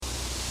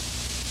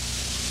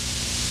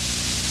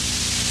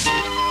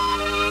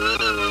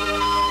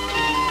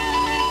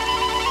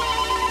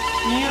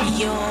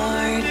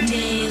Your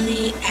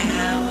daily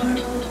hour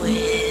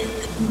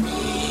with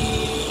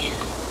me.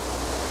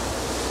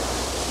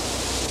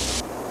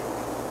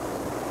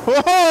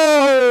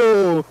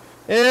 Whoa!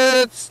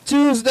 It's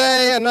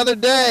Tuesday, another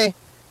day.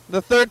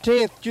 The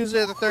 13th,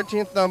 Tuesday the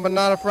 13th, though, but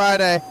not a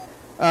Friday.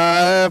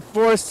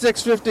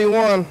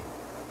 4651.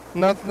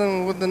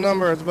 Nothing with the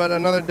numbers, but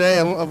another day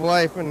of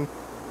life and,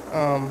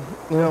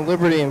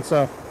 liberty and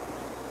stuff.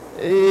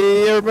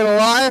 You ever been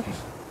alive?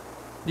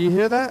 Do you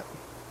hear that?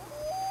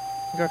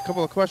 I got a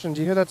couple of questions.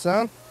 Do you hear that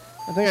sound?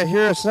 I think I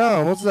hear a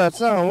sound. What's that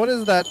sound? What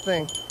is that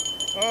thing?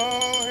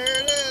 Oh, here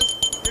it is.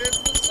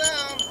 Here's the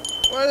sound.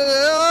 What is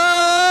it?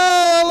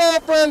 Oh, hello,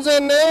 friends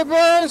and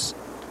neighbors.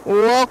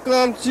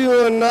 Welcome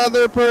to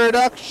another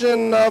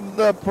production of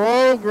the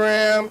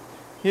program.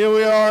 Here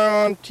we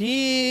are on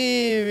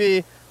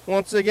TV.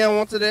 Once again,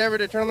 once a day, every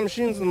day, turn on the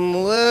machines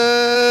and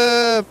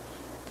live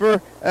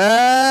forever.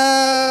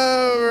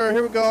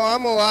 Here we go.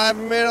 I'm alive.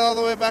 I made it all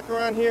the way back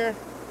around here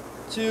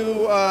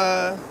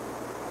to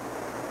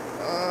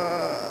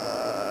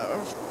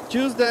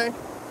Tuesday.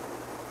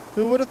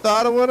 Who would have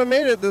thought I would have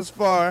made it this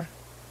far?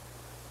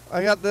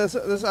 I got this.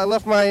 I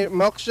left my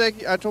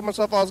milkshake. I told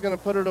myself I was going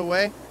to put it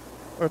away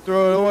or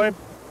throw it away.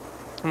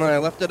 And then I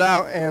left it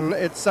out, and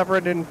it's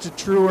separated into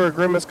truer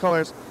grimace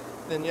colors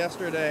than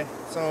yesterday.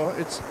 So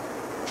it's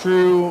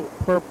true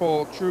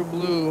purple, true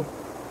blue,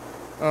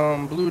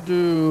 blue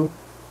dew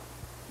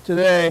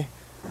today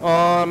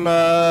on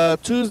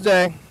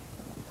Tuesday.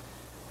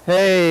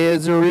 Hey,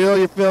 is it real?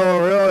 You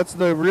feeling real? It's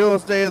the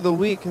realest day of the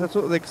week. That's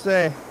what they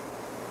say.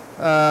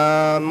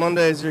 On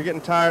Mondays, you're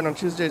getting tired. On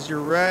Tuesdays, you're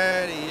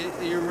ready.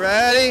 You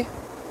ready?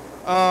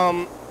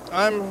 I'm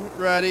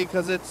ready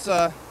because it's,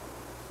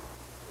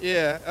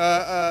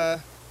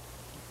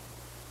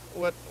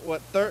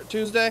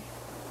 Tuesday?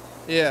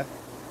 Yeah.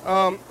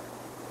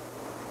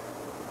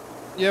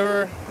 You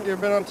ever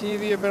been on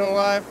TV? You ever been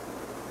alive?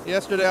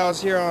 Yesterday, I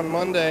was here on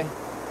Monday.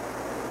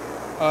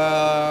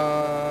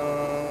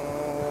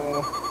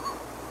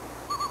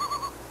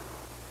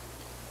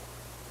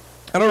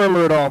 I don't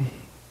remember it all,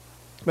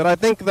 but I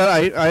think that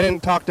I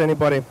didn't talk to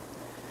anybody,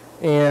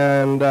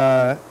 and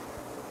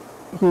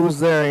who was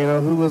there,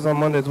 who was on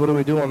Mondays, what do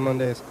we do on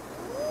Mondays?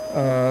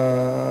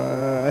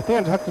 I think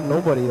I talked to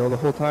nobody the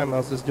whole time. I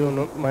was just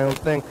doing my own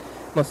thing.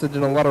 Must have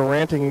done a lot of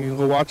ranting. You can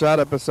go watch that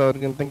episode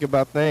and think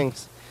about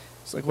things.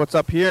 It's like, what's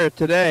up here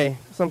today?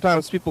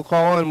 Sometimes people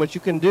call in, which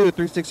you can do,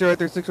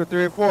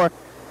 360-360-384.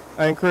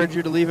 I encourage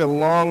you to leave a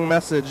long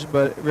message,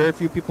 but very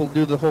few people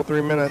do the whole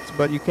 3 minutes,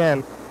 but you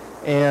can.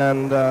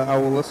 And I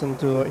will listen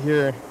to it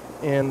here,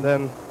 and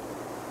then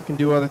you can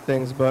do other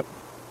things. But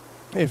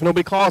if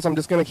nobody calls, I'm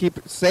just going to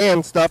keep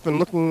saying stuff and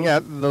looking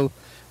at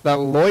that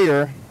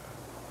lawyer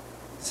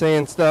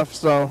saying stuff.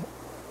 So,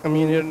 I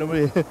mean,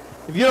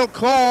 if you don't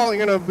call,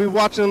 you're going to be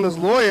watching this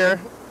lawyer,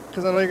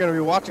 because I know you're going to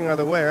be watching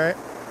either way, right?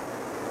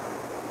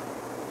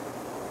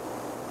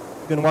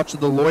 You can watch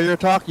the lawyer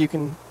talk. You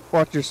can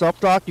watch yourself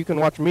talk. You can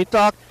watch me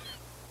talk.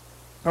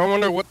 I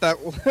wonder what the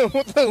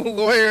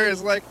lawyer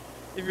is like.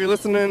 If you're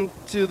listening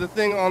to the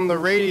thing on the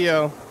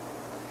radio,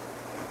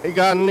 you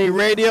got any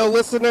radio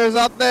listeners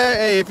out there?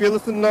 Hey, if you're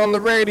listening on the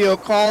radio,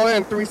 call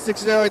in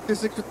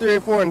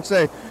 360-364 and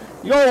say,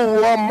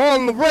 yo, I'm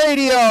on the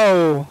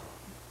radio.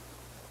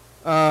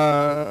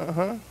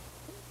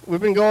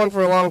 We've been going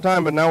for a long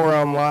time, but now we're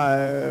on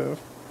live.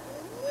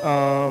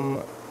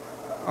 On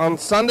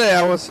Sunday,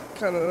 I was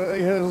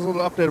here's a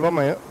little update about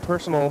my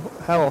personal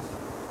health.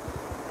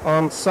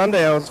 On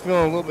Sunday, I was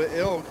feeling a little bit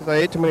ill because I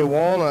ate too many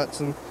walnuts,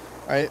 and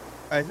I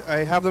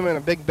have them in a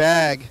big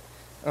bag.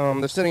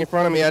 They're sitting in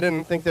front of me. I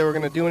didn't think they were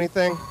going to do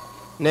anything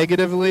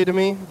negatively to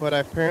me, but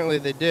apparently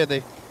they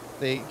did.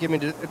 They give me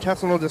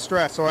intestinal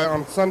distress. So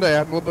on Sunday, I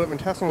had a little bit of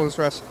intestinal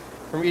distress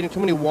from eating too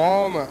many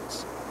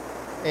walnuts.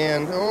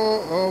 And,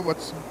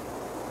 what's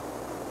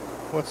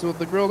with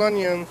the grilled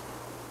onions?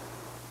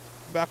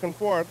 Back and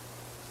forth.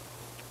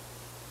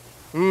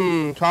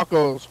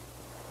 Tacos.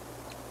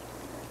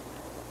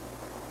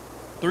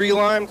 3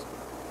 limes.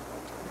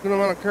 Good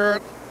amount of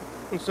carrots.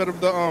 Instead of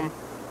this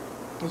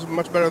is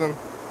much better than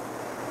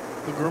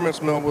the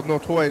grimace meal with no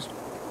toys.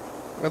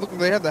 I looked,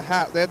 they had the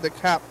hat, they had the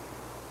cap.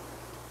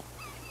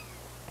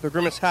 The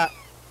grimace hat.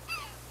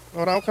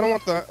 But I kind of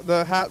want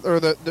the hat, or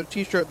the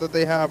t-shirt that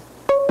they have.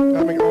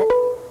 Somebody's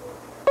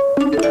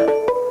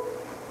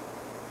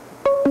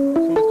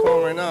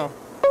calling right now.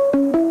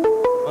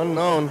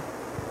 Unknown.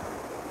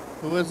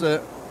 Who is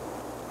it?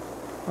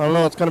 I don't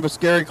know, it's kind of a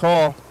scary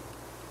call.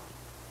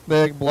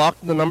 They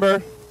blocked the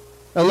number.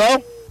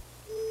 Hello?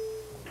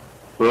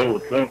 Hello,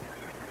 what's up?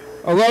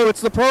 Hello,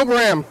 it's the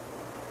program.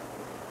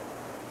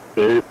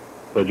 Babe,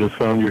 I just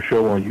found your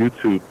show on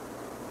YouTube.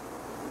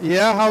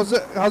 Yeah, how's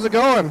it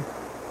going?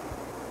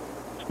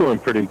 It's going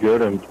pretty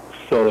good. I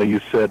saw that you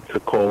said to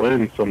call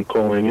in, so I'm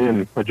calling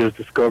in. I just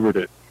discovered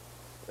it.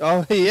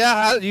 Oh,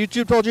 yeah,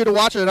 YouTube told you to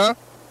watch it, huh?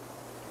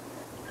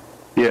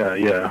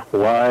 Yeah.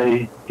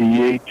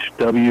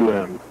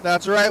 YDHWM.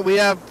 That's right. We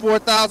have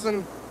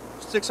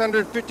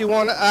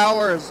 4,651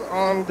 hours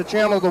on the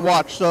channel to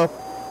watch, so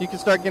you can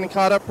start getting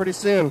caught up pretty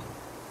soon.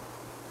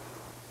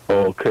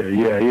 Okay,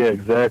 yeah,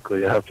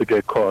 exactly. I have to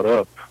get caught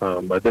up.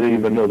 I didn't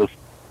even know this.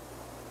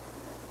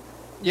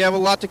 You have a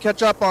lot to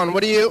catch up on.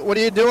 What are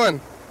you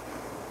doing?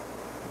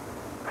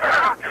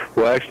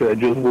 Well, actually, I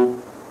just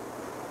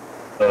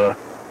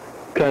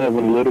kind of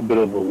in a little bit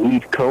of a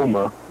weed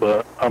coma,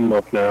 but I'm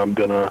up now. I'm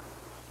gonna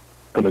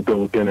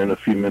go again in a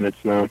few minutes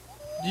now.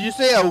 Did you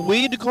say a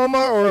weed coma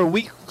or a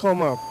weak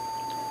coma?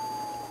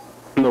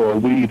 No, a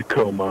weed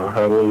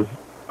coma.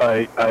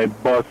 I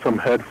bought some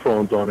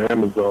headphones on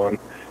Amazon,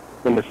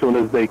 and as soon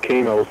as they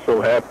came, I was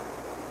so happy.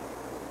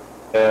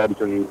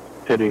 Abs and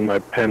hitting my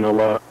pen a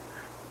lot,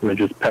 and I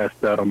just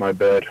passed out on my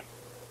bed.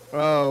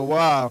 Oh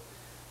wow,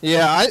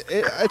 yeah.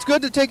 It's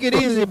good to take it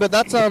easy, but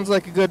that sounds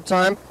like a good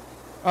time.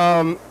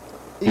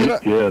 You know,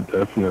 Yeah,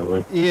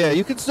 definitely. yeah,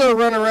 you can still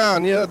run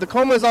around. Yeah, the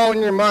coma is all in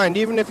your mind.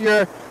 Even if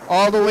you're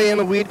all the way in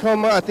a weed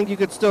coma, I think you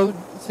could still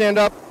stand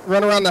up,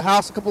 run around the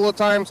house a couple of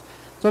times.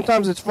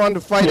 Sometimes it's fun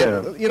to fight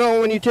it. You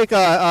know, when you take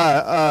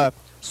a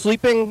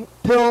sleeping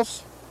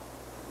pills,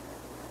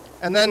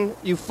 and then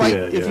you fight.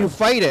 If you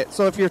fight it,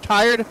 so if you're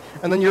tired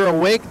and then you're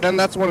awake, then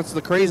that's when it's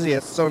the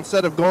craziest. So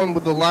instead of going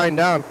with the lying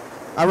down,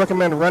 I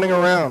recommend running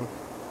around.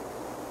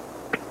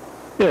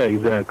 Yeah,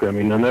 exactly. I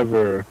mean, I'm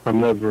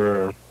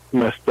never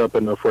messed up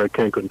enough where I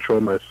can't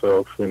control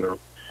myself. You know,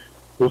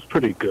 it was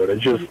pretty good. I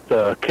just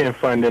can't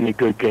find any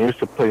good games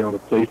to play on the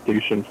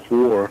PlayStation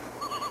 4.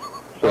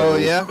 So Oh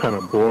yeah. Kind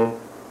of boring.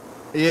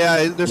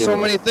 Yeah, there's so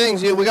many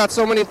things. We got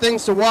so many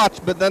things to watch,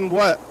 but then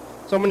what?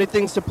 So many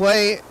things to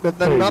play, but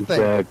then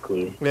nothing.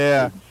 Exactly.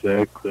 Yeah.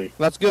 Exactly.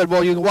 That's good.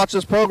 Well, you can watch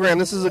this program.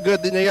 This is a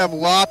good. You have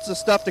lots of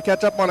stuff to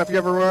catch up on if you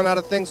ever run out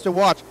of things to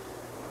watch.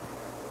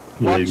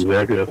 Yeah,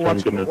 exactly. That's what I'm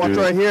gonna watch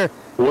do. right here.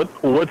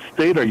 What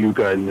state are you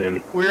guys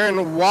in? We're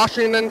in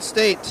Washington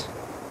State.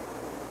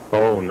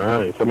 Oh,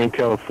 nice. I'm in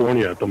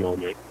California at the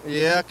moment.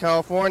 Yeah,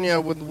 California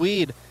with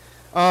weed.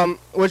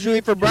 What'd you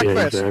eat for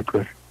breakfast? Yeah,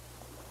 exactly.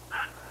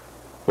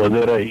 What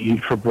did I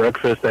eat for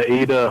breakfast? I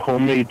ate a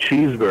homemade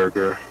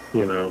cheeseburger.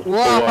 You know,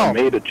 Wow. I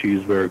made a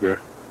cheeseburger.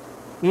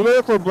 You made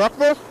it for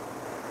breakfast?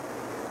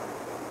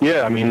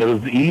 Yeah, I mean it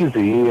was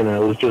easy. You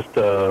know, it was just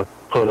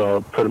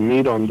put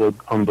meat on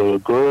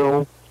the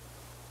grill,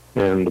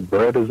 and the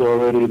bread is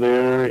already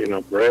there. You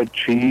know, bread,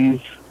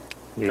 cheese,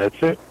 and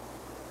that's it.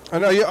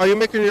 And are you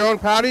making your own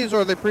patties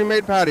or are they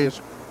pre-made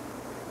patties?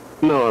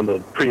 No, the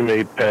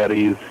pre-made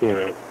patties.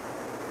 You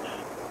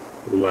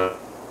know,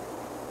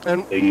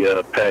 And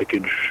the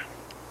package.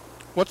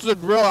 what's the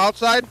grill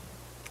outside?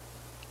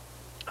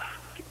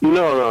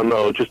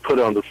 No. Just put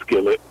it on the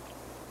skillet.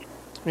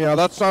 Yeah,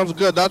 that sounds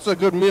good. That's a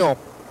good meal.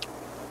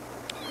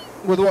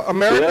 With what,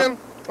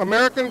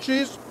 American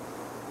cheese?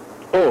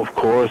 Oh, of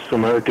course,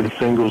 American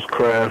Singles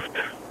Craft.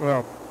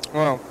 Well,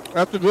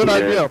 that's a good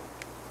idea.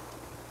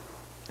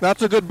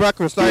 That's a good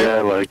breakfast.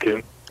 I like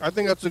it. I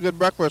think that's a good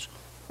breakfast.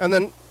 And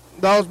then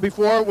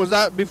was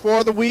that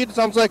before the weed?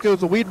 Sounds like it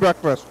was a weed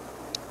breakfast.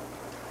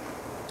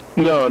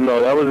 No,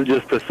 that was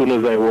just as soon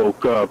as I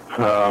woke up.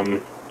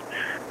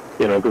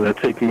 You know, because I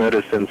take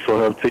medicine,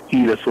 so I have to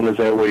eat as soon as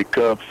I wake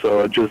up.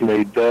 So I just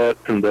made that,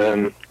 and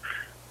then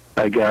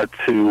I got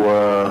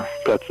to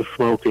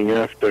smoking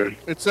after.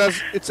 It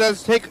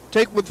says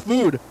take with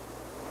food.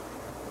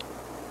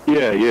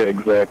 Yeah,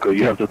 exactly.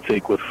 You have to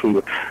take with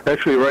food.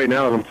 Actually, right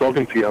now, as I'm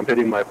talking to you, I'm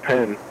hitting my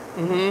pen.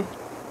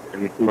 Mm-hmm.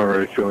 And I'm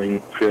already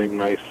feeling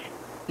nice.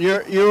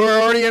 You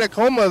were already in a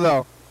coma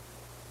though.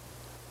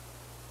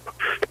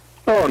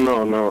 Oh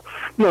no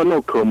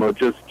coma.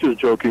 Just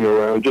joking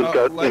around. Just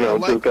got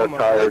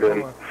tired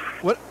and.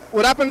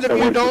 What happens if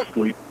you don't?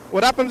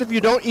 What happens if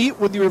you don't eat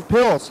with your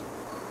pills?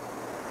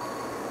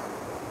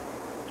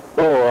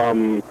 Oh,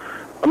 I'm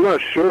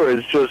not sure.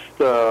 It's just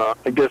I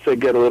guess I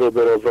get a little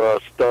bit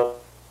of stuff.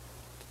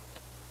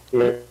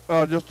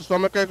 Oh, just a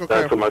stomach ache.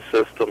 Okay. Back to my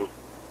system.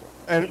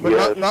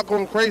 But not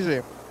going crazy.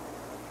 Or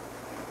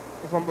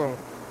something.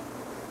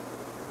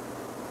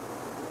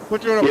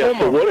 Put you in a coma.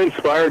 So what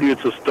inspired you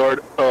to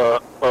start a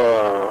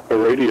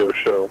radio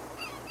show?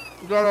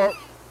 Gotta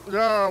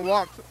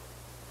watch.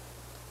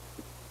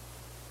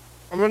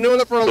 I've been doing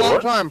it for a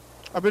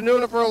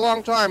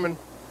long time. And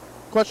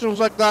questions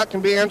like that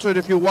can be answered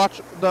if you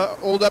watch the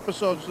old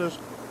episodes. There's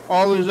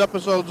all these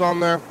episodes on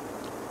there.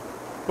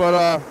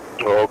 But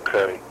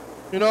Okay.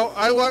 you know,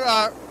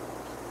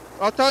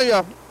 I'll tell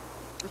you,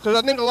 because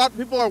I think a lot of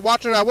people are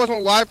watching. I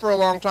wasn't live for a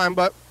long time,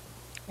 but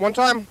one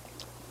time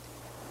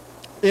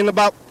in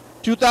about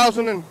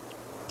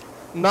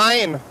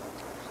 2009,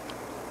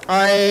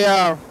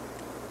 I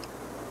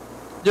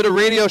did a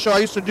radio show.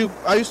 I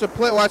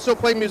still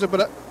play music,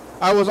 but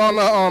I was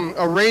on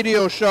a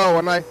radio show,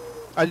 and I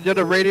did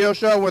a radio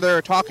show where they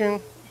were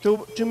talking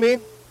to me.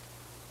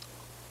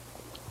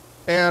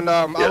 And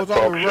I was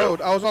on the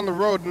road. I was on the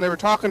road, and they were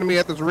talking to me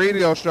at this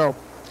radio show.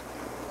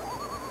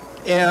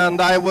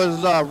 And I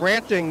was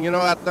ranting,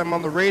 at them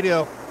on the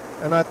radio.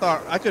 And I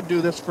thought I could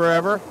do this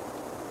forever.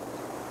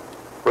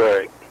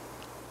 Right.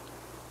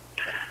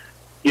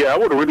 Yeah, I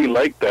would really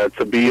like that,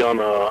 to be on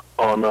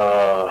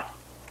a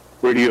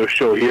radio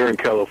show here in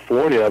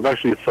California. I've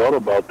actually thought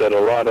about that a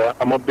lot.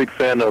 I'm a big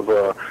fan of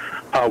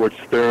Howard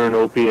Stern,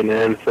 Opie and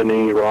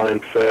Anthony, Ryan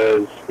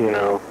Fez,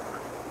 So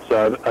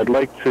I'd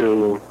like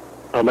to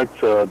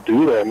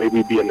do that.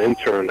 Maybe be an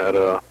intern at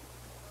a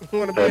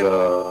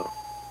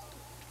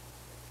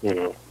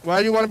Why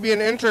do you want to be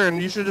an intern?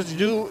 You should just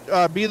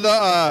be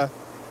the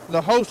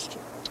host.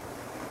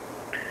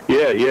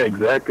 Yeah,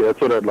 exactly.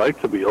 That's what I'd like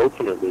to be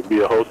ultimately.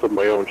 Be a host of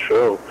my own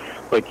show,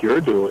 like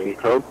you're doing.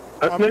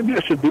 Maybe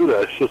I should do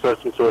that. It's just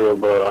that's some sort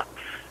of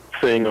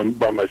thing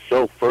by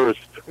myself first.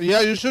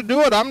 Yeah, you should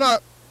do it. I'm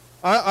not.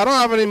 I don't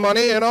have any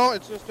money.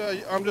 It's just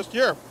I'm just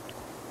here.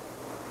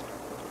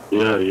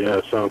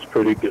 Yeah. Sounds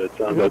pretty good.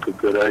 Sounds like a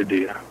good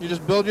idea. You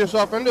just build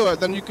yourself into it,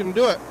 then you can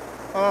do it.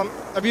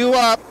 Have you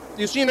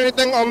seen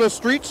anything on the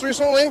streets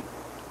recently?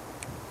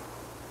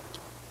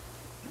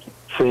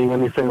 Seeing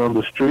anything on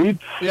the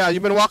streets? Yeah,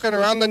 you've been walking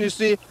around, then you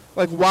see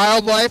like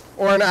wildlife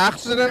or an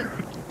accident?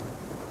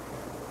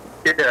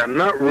 Yeah,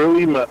 not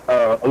really.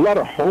 A lot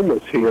of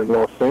homeless here in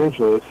Los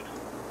Angeles.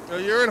 So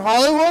you're in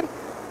Hollywood?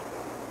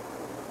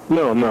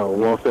 No,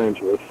 Los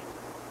Angeles.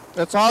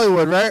 That's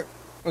Hollywood, right?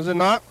 Is it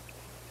not?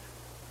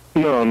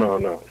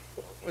 No.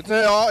 It's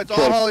all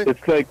Hollywood.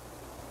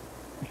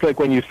 It's like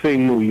when you say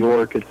New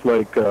York, it's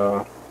like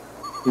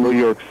New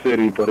York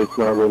City, but it's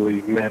not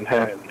really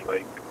Manhattan.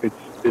 Like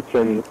it's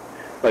in,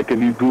 like if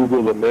you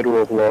Google the middle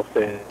of Los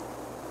Angeles.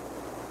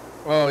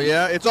 Oh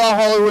yeah, it's all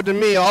Hollywood to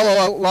me. All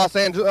of Los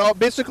Angeles,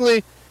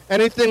 basically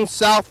anything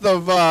south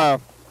of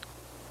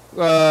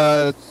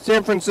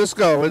San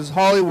Francisco is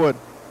Hollywood.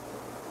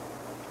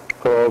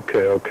 Oh,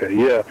 okay,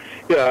 yeah.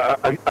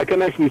 I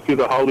can actually see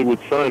the Hollywood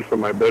sign from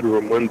my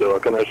bedroom window. I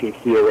can actually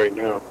see it right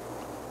now.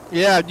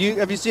 Yeah,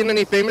 have you seen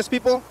any famous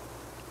people?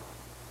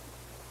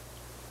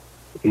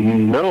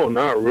 No,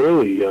 not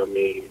really. I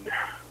mean,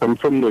 I'm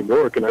from New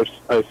York, and I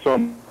saw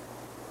in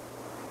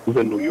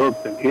New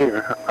York than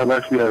here. I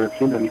actually haven't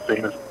seen any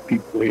famous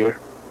people here.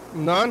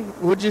 None?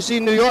 What'd you see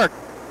in New York?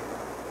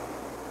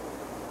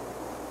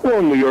 Well,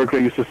 in New York, I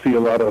used to see a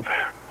lot of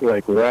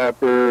like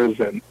rappers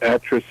and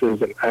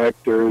actresses and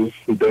actors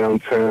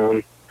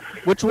downtown.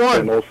 Which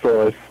one? And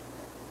also,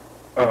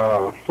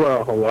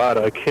 a lot.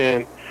 I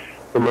can't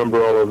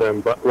remember all of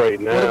them, but right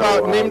now. What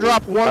about name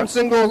drop one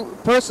single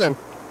person?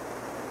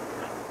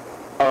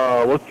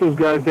 What's this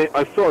guy's name?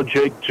 I saw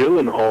Jake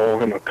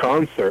Gyllenhaal in a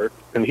concert,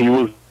 and he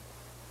was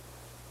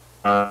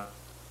not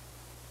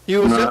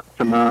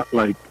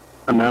like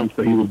announced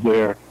that he was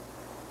there.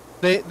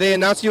 They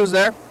announced he was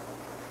there?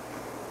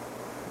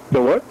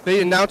 The what?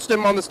 They announced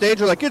him on the stage.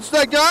 They're like, it's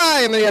that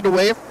guy, and they had to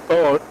wave.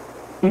 Oh,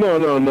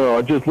 no.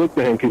 I just looked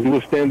at him because he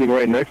was standing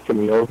right next to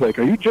me. I was like,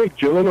 are you Jake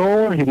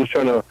Gyllenhaal? He was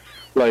trying to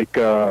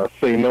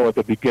say no at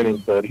the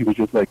beginning, but he was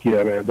just like,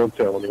 yeah, man, don't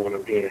tell anyone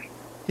I'm here.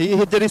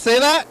 Did he say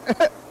that?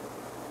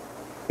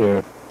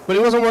 Yeah. But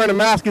he wasn't wearing a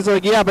mask. He's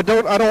like, yeah, but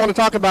I don't want to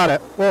talk about it.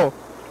 Whoa.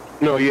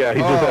 No, yeah, he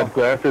just had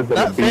glasses and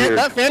a beard.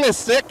 That fan is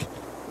sick.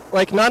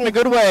 Like, not in a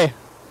good way.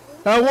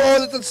 Whoa,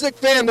 that's a sick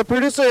fan. The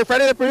producer,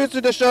 Freddie the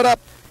producer just showed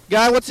up.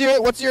 Guy, what's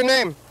your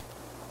name?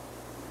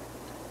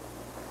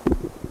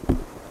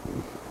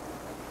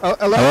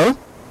 Hello?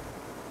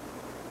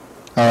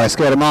 Oh, I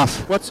scared him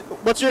off.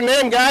 What's your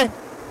name, guy?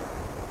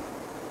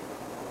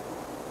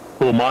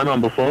 Oh, mine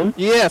on the phone?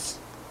 Yes.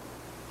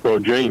 Oh,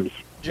 James.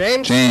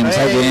 James? James,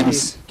 hey, hi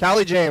James.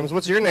 Callie James,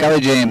 what's your name? Callie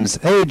James.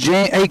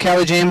 Hey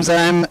Callie James,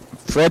 I'm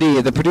Freddie,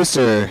 the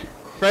producer.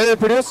 Freddie the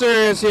producer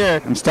is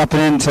here. I'm stopping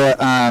in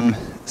to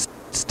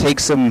take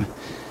some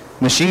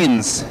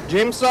machines.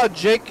 James saw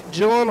Jake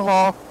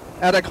Gyllenhaal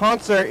at a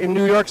concert in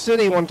New York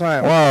City one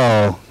time.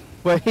 Whoa.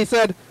 But he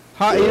said,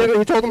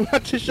 he told him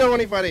not to show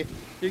anybody.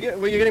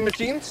 Were you getting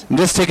machines? I'm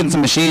just taking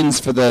some machines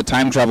for the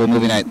time travel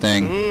movie night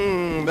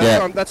thing.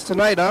 That's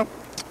tonight, huh?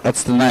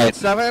 That's tonight. At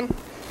 7?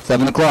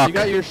 7 o'clock. You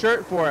got your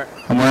shirt for it.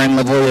 I'm wearing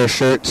a Lavoie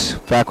shirt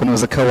back when it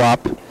was a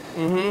co-op.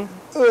 Mm-hmm.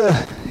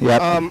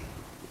 Yep.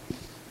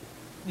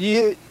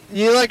 You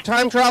like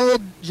time travel,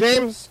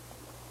 James?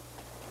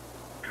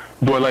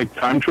 Do I like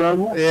time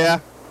travel? Yeah.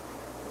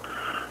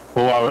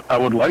 Well, I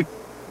would like.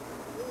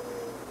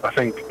 I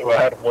think if I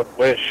had one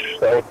wish,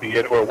 that would be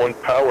it, or one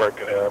power I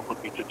could have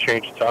would be to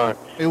change time.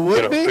 It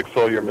would be? Fix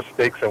all your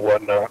mistakes and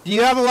whatnot. Do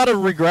you have a lot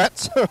of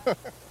regrets?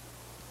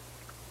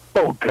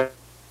 Oh, God.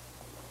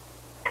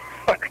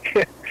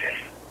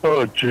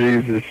 Oh,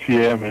 Jesus,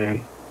 yeah,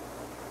 man.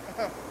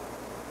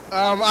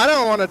 I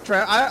don't want to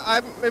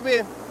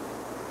maybe...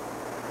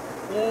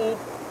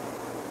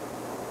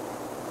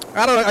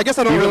 I don't know. I guess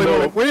I don't really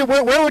know.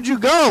 Where would you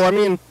go? I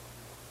mean,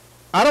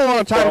 I don't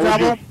want to time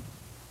travel.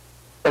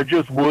 I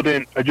just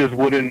wouldn't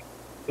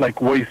like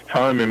waste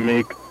time and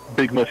make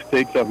big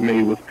mistakes I've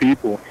made with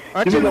people.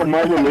 Even though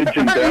my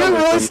religion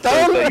says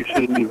that you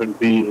shouldn't even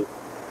be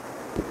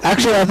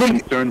Actually, I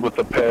think concerned with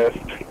the past.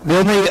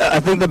 I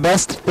think the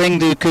best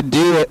thing you could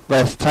do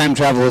with time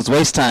travel is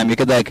waste time. You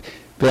could be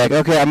like,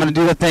 okay, I'm gonna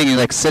do the thing.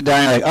 You sit down.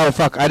 And you're like, oh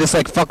fuck, I just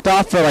fucked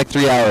off for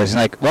 3 hours.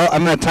 And well,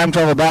 I'm gonna time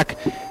travel back,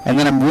 and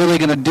then I'm really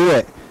gonna do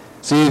it.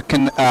 So you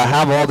can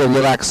have all the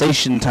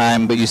relaxation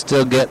time, but you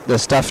still get the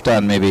stuff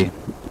done, maybe.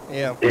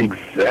 Yeah.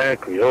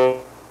 Exactly.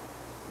 Oh.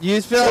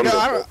 You feel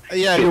like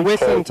you're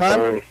wasting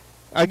time.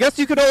 I guess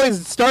you could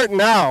always start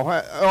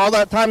now. All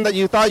that time that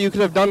you thought you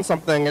could have done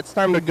something, it's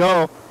time to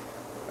go.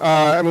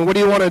 I mean, what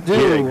do you want to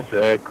do? Yeah,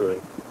 exactly.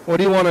 What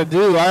do you want to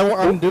do?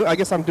 I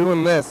guess I'm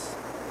doing this.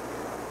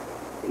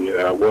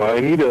 Yeah, well, I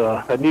need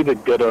to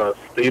get a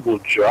stable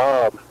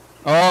job.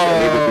 Oh. I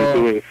need to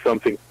be doing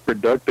something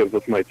productive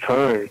with my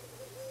time.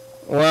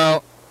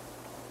 Well,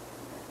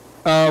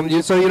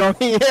 so you don't.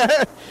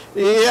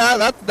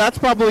 Yeah. That's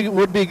probably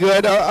would be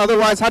good.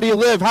 Otherwise, how do you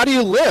live? How do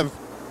you live?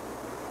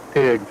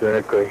 Yeah,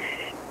 exactly.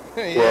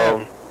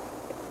 Yeah.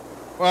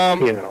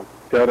 Well,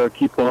 gotta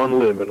keep on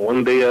living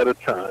one day at a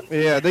time.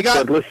 Yeah, they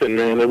got. But listen,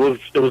 man, it was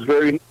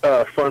very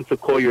fun to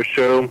call your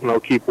show, and I'll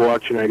keep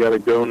watching. I gotta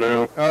go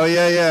now. Oh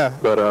yeah.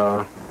 But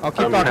I'll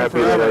keep I'm talking happy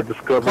forever. that I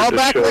discovered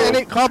the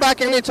show. Call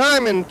back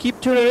anytime and keep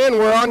tuning in.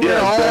 We're on here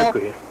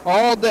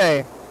all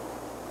day.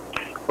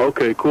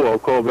 Okay, cool. I'll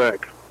call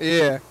back.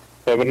 Yeah.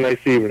 Have a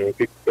nice evening.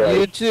 Guys.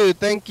 You too.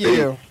 Thank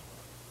you.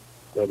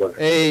 Bye-bye.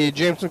 Hey,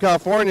 James from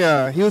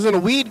California. He was in a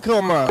weed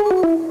coma,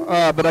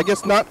 but I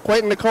guess not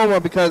quite in a coma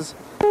because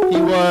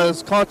he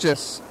was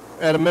conscious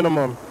at a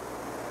minimum.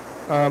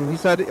 He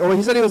said he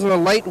was in a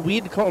light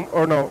weed coma,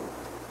 or no.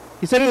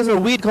 He said he was in a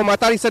weed coma. I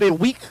thought he said a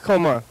weak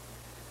coma,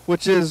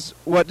 which is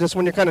what, just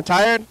when you're kind of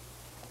tired?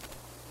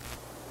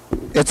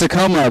 It's a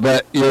coma,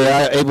 but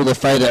you're able to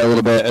fight it a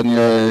little bit, and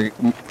you're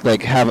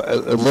like have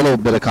a little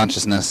bit of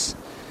consciousness.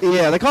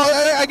 Yeah, they call it.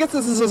 I guess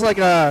this is just like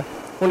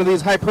one of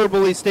these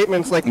hyperbole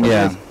statements, like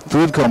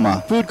food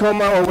coma. Food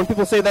coma, or when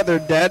people say that they're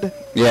dead.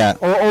 Yeah.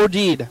 Or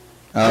OD'd.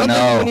 Oh I don't no.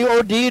 think when you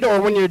OD'd or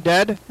when you're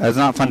dead. That's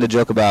not fun to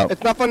joke about.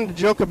 It's not fun to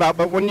joke about,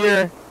 but when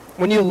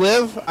you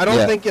live, I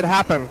don't think it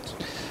happened.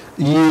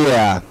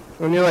 Yeah.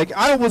 When you're like,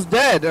 I was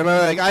dead, and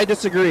I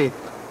disagree.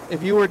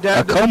 If you were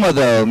dead. A coma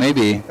though,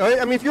 maybe.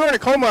 I mean, if you were in a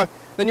coma,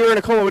 then you were in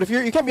a coma. But if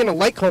you can't be in a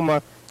light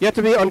coma, you have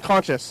to be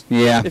unconscious.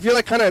 Yeah. If you're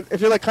like kind of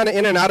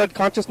in and out of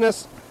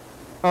consciousness,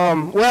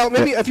 well,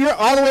 maybe if you're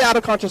all the way out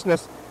of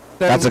consciousness,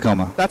 then that's a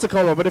coma. That's a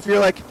coma. But if you're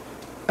like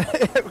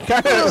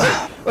kind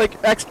of like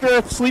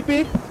extra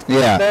sleepy,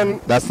 then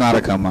that's not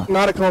a coma.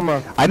 Not a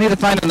coma. I need to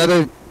find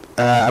another.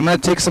 I'm gonna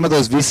take some of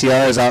those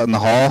VCRs out in the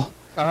hall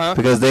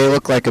because they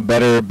look like a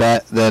better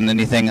bet than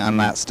anything on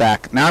that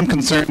stack. Now I'm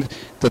concerned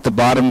that the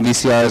bottom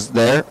VCRs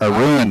there are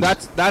ruined.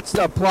 That's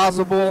a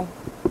plausible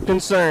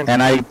concern.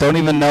 And I don't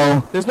even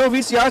know. There's no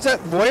VCRs at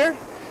Voyeur?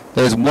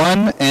 There's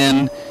one,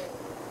 and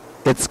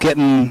it's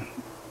getting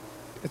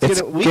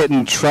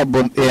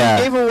trouble.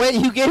 Yeah.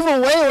 You gave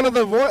away one of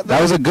the.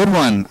 That was a good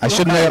one. I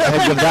shouldn't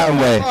have given that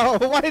away. Oh,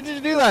 why did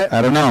you do that?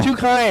 I don't know. Too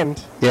kind.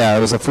 Yeah,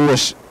 it was a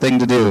foolish thing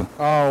to do.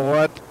 Oh,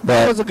 what?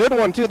 That was a good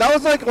one too. That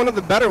was like one of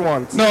the better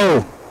ones.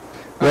 No.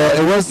 Well,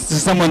 it was to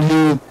someone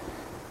who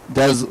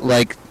does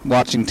like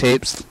watching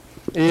tapes.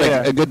 Yeah.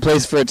 Like a good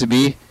place for it to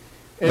be,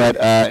 but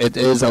it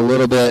is a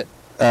little bit.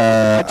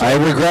 I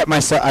regret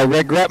myself. I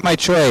regret my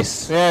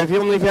choice. Yeah,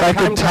 if I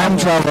could time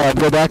travel, I'd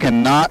go back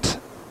and not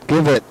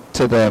give it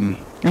to them.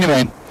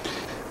 Anyway,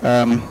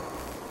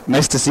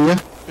 nice to see you.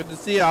 Good to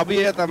see you. I'll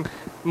be at the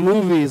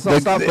movies.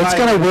 It's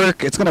gonna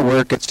work. It's gonna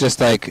work. It's just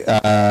like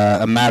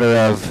a matter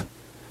of,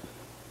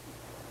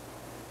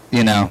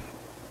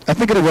 I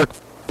think it'll work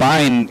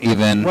fine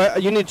even.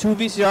 What, you need 2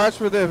 VCRs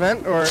for the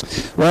event, or?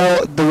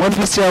 Well, the one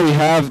VCR we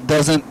have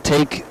doesn't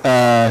take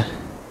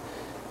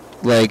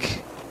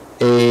like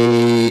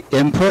a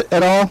input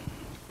at all.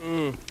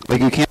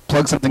 Like you can't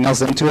plug something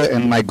else into it,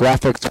 and my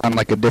graphics are on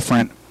like a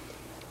different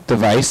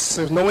device.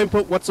 There's no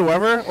input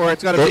whatsoever, or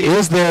it's got to be. It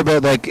is there,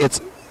 but like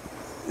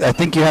I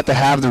think you have to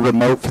have the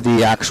remote for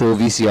the actual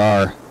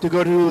VCR to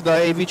go to the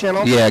AV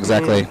channel. Yeah,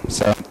 exactly.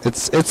 So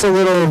it's a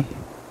little.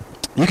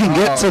 You can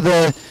get to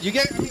the.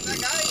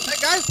 That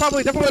guy's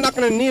probably definitely not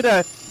going to need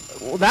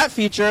that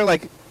feature.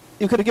 Like,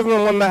 you could have given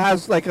him one that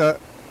has like a.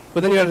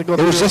 But then you had to go.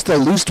 It was just a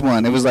loosed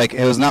one. It was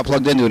not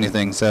plugged into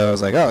anything. So I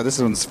was like, oh, this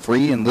one's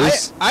free and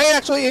loose. I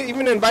actually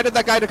even invited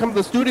that guy to come to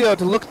the studio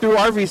to look through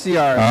our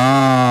VCR. Oh.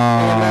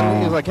 And then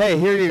he was like, hey,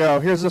 here you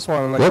go. Here's this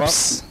one. I'm like,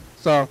 whoops.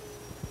 Well, so,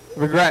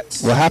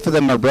 regrets. Well, half of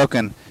them are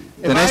broken.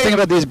 The nice thing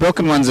about these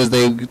broken ones is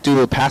they do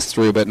a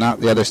pass-through, but not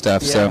the other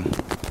stuff. Yeah. So.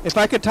 If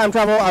I could time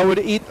travel, I would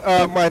eat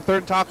my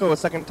third taco a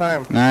second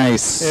time.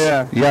 Nice.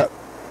 Yeah. You got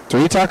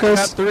 3 tacos? I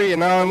got 3, and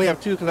now I only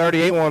have 2 because I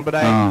already ate one. But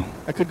I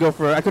could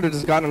I could have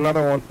just gotten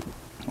another one.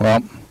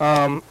 Well.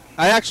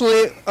 I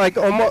actually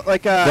almost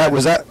like.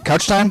 Was that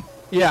couch time?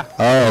 Yeah.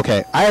 Oh,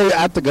 okay. I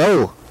have to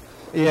go.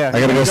 Yeah. I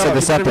gotta go set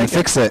this up and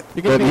fix it.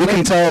 But you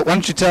can tell. Why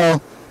don't you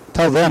tell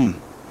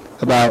them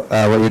about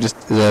what you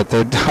just the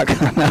third taco?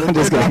 I'm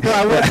just kidding.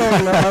 I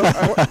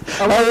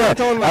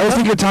was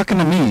thinking you're talking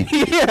to me.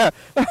 Yeah.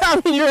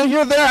 I mean,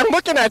 you're there. I'm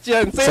looking at you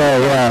and saying. So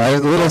yeah, it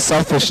was a little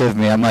selfish of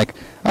me. I'm like,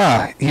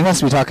 he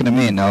must be talking to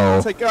me. No.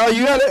 It's like,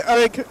 you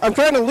gotta. I'm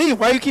trying to leave.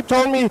 Why do you keep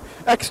telling me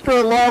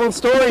extra long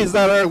stories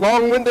that are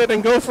long-winded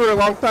and go for a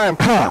long time?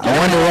 I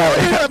wonder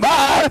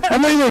why.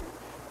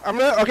 I'm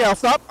leaving. I'll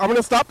stop. I'm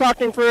gonna stop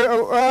talking for.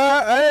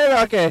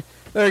 Okay.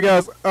 There he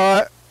goes.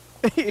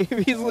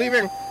 He's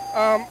leaving.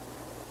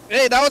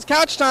 Hey, that was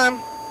couch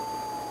time.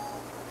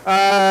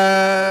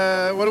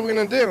 What are we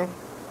gonna do?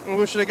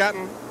 We should have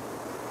gotten.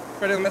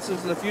 Spreading a message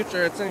to the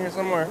future. It's in here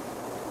somewhere.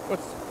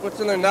 What's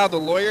in there now? The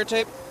lawyer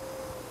tape?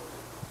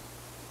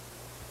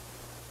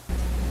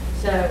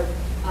 So,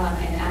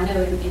 and I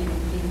know in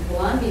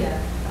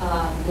Columbia,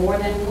 more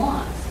than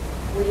once,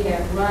 we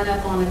have run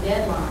up on a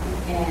deadline,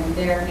 and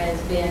there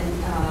has been,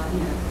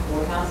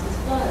 courthouse is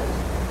closed.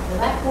 Well,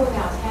 that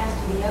courthouse has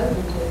to be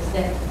open to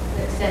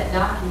accept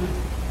documents,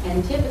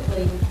 and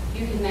typically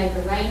you can make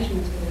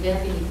arrangements with the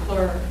deputy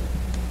clerk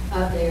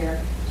up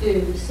there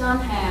to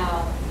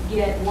somehow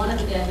get one of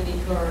the deputy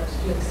clerks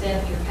to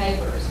accept your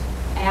papers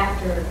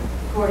after the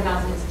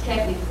courthouse is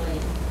technically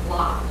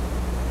locked,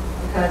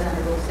 because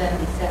under Rule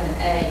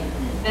 77A,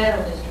 the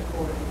federal district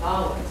court is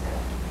always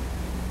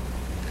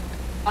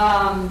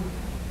open.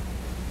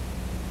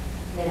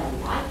 They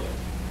don't like it,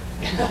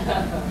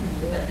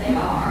 but they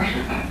are.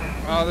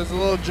 Oh, there's a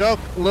little joke,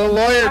 a little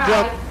lawyer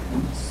joke.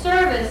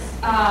 Service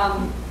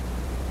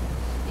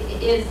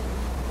is,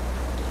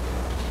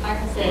 like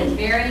I said, it's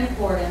very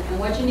important, and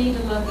what you need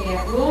to look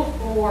at, Rule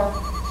 4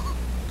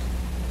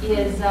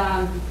 is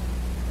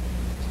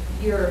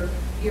your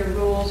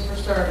rules for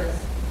service.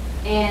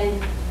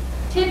 And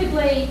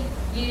typically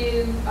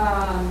you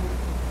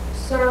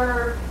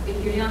serve,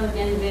 if you're dealing with an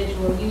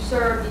individual, you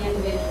serve the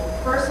individual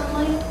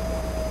personally,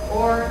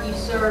 or you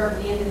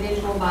serve the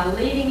individual by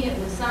leaving it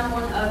with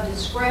someone of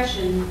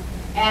discretion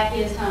at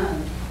his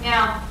home.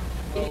 Now,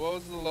 what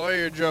was the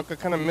lawyer joke? I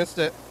kind of missed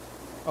it.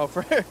 Oh,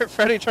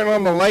 Freddie turned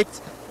on the lights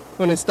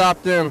when he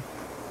stopped in.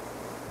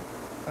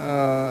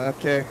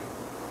 Okay.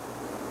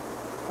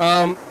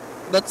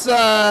 Let's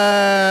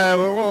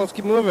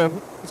keep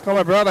moving. Let's call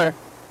my brother.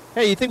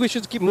 Hey, you think we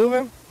should keep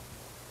moving?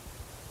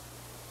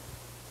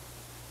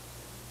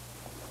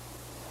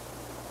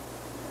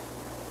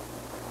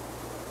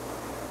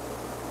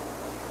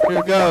 Here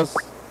it goes.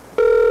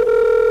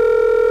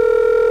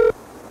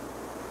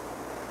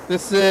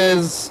 This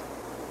is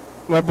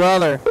my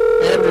brother,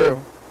 Andrew.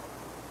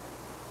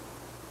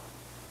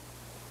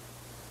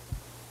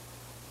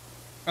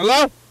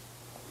 Hello?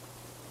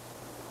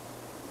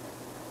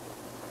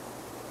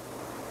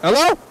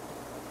 Hello?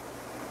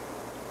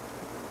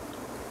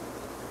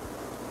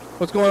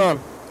 What's going on?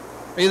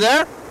 Are you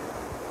there?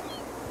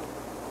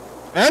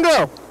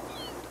 Andrew?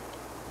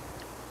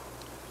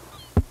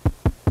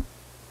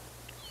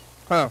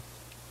 Huh.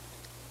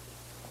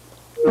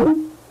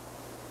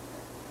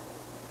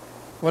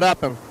 What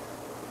happened?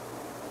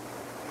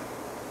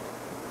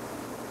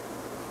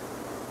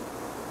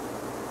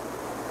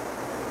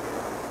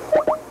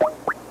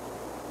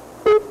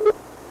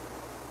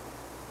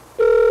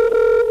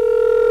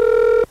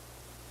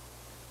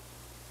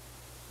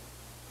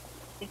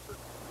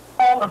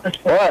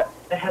 What?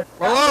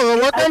 Hello,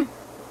 we're working?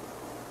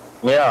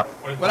 Yeah.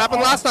 What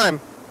happened last time?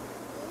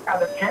 I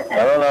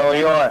don't know what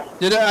you want.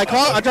 Did I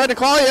call? I tried to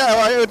call you.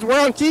 We're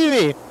on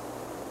TV.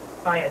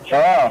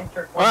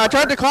 Oh. I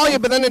tried to call you,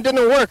 but then it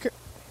didn't work.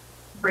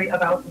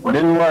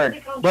 Didn't work.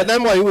 But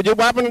then what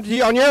happened to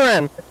you on your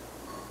end?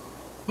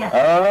 I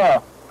don't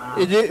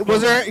know.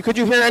 Was there? Could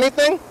you hear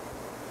anything?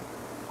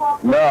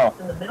 No.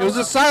 It was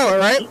just silent,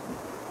 right?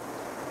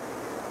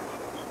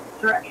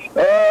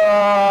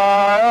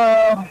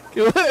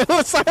 It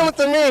was silent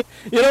to me.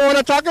 You don't want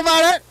to talk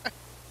about it?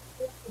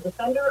 It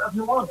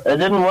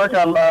didn't work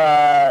on.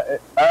 I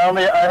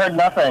heard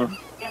nothing.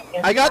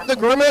 I got the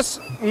Grimace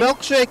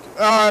milkshake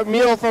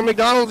meal from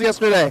McDonald's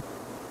yesterday.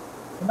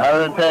 How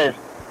did it taste?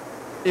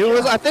 It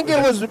was. I think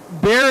it was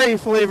berry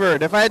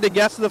flavored. If I had to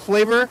guess the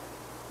flavor.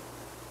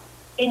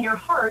 In your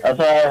heart. That's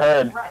what I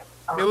heard.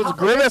 It was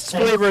Grimace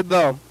flavored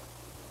though.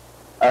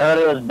 I heard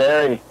it was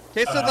berry.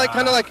 Tasted like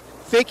kind of like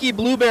fakey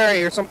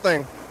blueberry or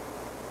something.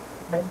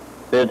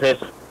 Did it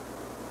taste?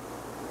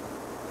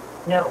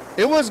 No.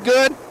 It was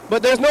good,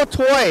 but there's no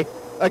toy.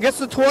 I guess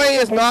the toy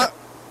is not,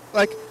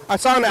 like, I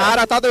saw an ad,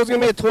 I thought there was going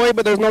to be a toy,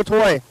 but there's no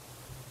toy.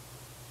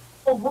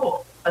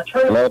 Rule.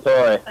 No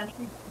toy.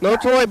 No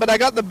toy, but I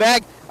got the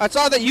bag. I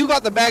saw that you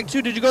got the bag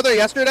too. Did you go there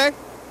yesterday?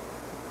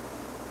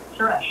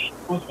 Fresh.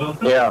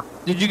 Yeah.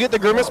 Did you get the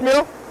Grimace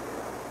meal?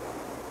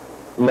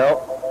 No.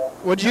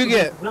 What'd you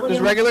get?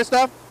 Just regular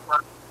stuff?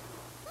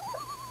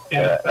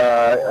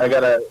 I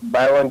gotta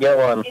buy one, get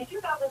one.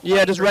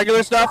 Yeah, just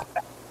regular stuff?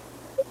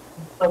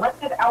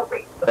 Selected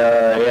outreach.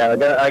 Yeah,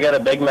 I got a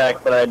Big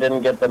Mac, but I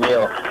didn't get the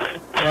meal.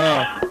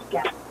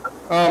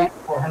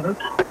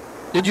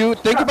 Did you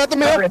think about the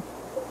meal?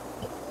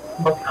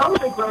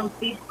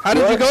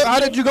 How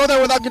did you go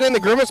there without getting the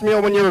Grimace meal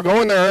when you were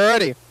going there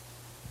already?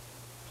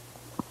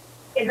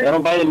 I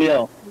don't buy the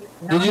meal.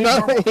 Did you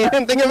not? You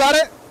didn't think about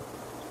it?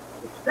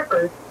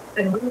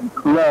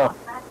 No.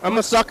 I'm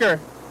a sucker.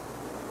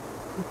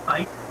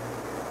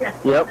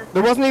 Yep.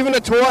 There wasn't even a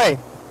toy.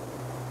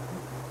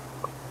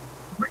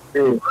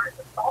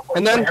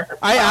 And then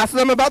I asked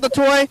them about the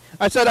toy.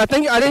 I said, I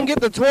think I didn't get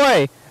the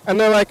toy. And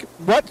they're like,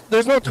 what?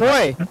 There's no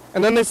toy.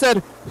 And then they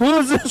said, who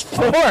is this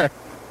for?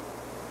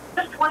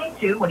 Just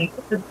 22 when he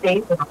put the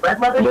state with a red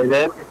leather. They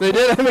did? They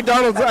did at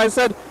McDonald's. I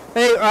said,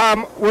 hey,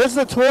 where's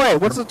the toy?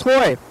 What's the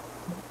toy?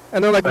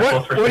 And they're like,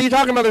 what are you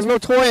talking about? There's no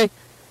toy.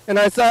 And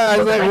I was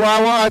like,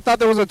 well, I thought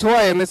there was a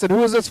toy. And they said,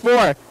 who is this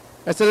for?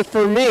 I said it's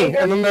for me,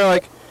 and then they're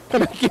like,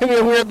 kind of give me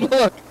a weird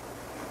look.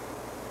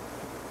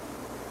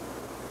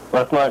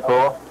 That's not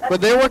cool.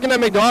 But they're working at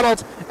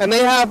McDonald's, and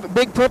they have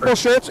big purple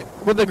shirts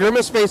with the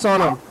Grimace face on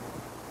them.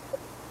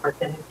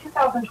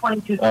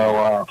 2022. Oh,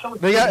 wow.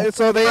 They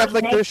have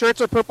like their shirts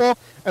are purple,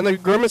 and the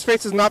Grimace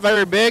face is not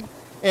very big,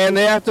 and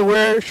they have to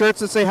wear shirts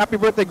that say "Happy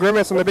Birthday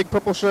Grimace" on their big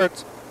purple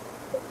shirts.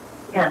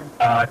 Yeah.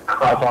 That's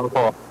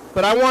cool.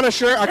 But I want a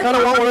shirt. I kind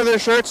of want one of their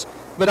shirts,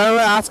 but I'm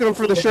asking them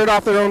for the shirt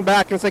off their own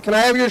back and say, "Can I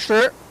have your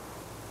shirt?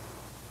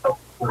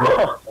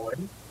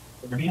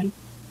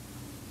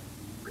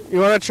 You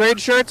want to trade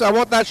shirts? I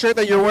want that shirt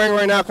that you're wearing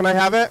right now. Can I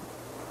have it?"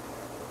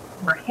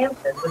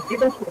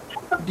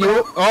 Do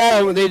you?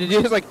 Oh, they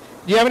just like.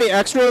 Do you have any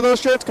extra of those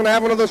shirts? Can I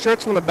have one of those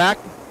shirts from the back?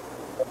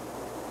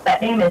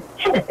 That name is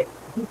Timothy.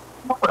 You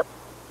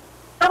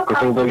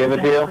think they'll give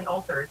it to you?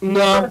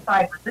 No.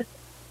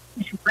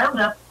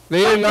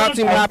 They did not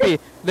seem happy.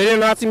 They did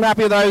not seem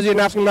happy that I was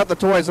even asking about the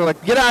toys. They're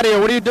like, "Get out of here!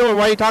 What are you doing?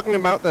 Why are you talking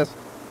about this?"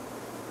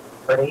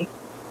 Ready?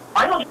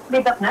 I don't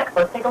think that's next.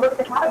 Let's take a look at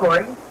the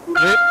category.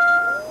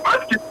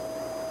 Actor.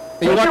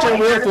 Are you watching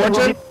Wheel of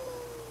Fortune?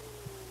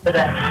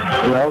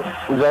 No,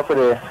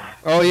 Jeopardy.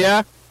 Oh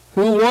yeah?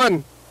 Who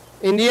won?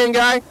 Indian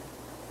guy?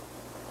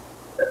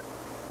 I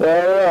don't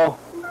know.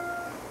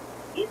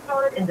 He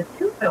starred in the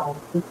 2 films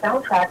whose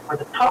soundtracks were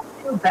the top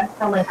 2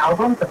 best-selling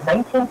albums of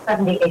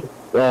 1978.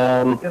 You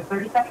have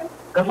 30 seconds?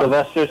 Go ahead.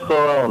 Sylvester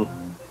Stallone.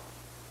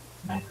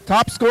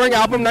 Top scoring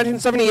album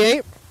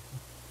 1978?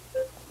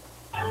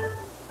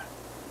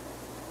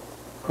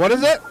 What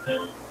is it?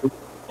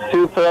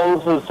 2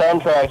 films with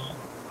soundtracks.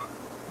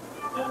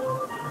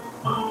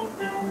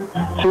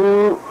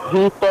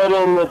 He starred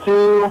in the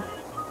 2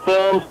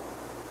 films,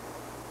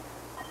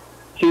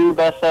 2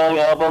 best-selling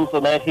albums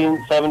of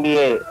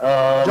 1978.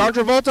 John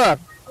Travolta.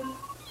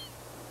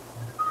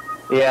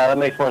 Yeah, that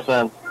makes more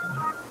sense.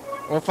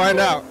 We'll find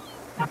out.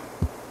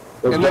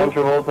 It's And John then-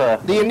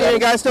 Travolta. The Indian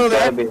guy still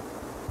there? Gotta be.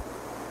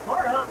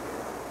 Laura.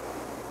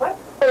 What?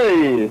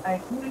 Hey!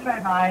 I moved my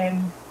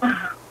mind.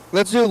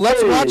 Let's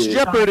watch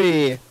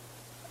Jeopardy.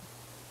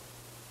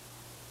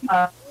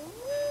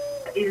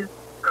 Is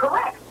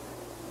correct.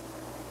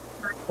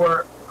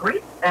 For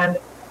Greece and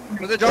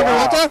Was it John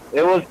Travolta?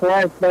 It was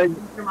correct.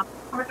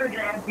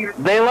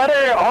 They let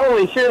her,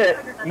 holy shit,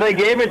 they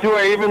gave it to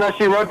her even though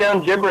she wrote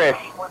down gibberish.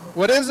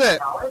 What is it?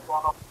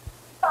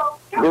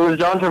 It was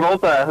John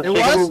Travolta. It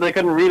was? They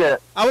couldn't read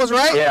it. I was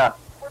right? Yeah.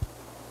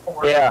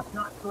 Yeah.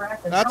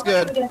 That's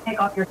good.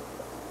 Take off your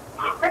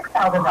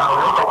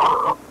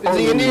 $6,000. Is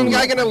the Indian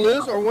guy going to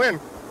lose or win?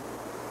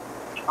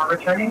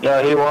 Returning.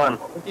 Yeah, he won.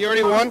 He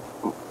already won?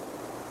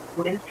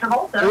 It is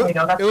Travolta. We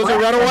know that's It was a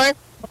correct. runaway?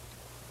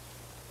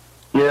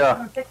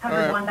 Yeah.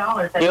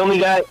 $601. He only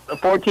got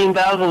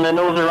 14,000 and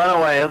it was a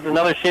runaway. It was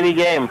another shitty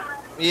game.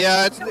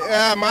 Yeah, it's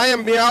Maya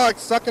Bialik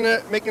sucking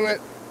it, making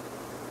it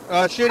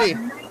shitty.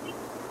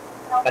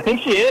 I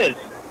think she is.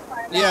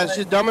 Yeah,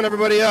 she's dumbing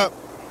everybody up.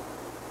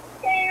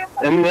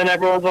 And then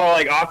everyone's all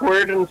like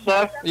awkward and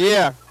stuff.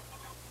 Yeah.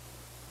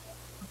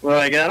 We're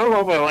like, I don't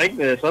know if I like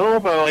this. I don't know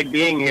if I like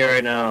being here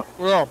right now.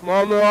 Yeah,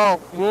 Maya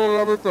Bialik, ruining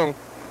everything.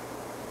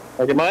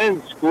 Like, am I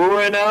in school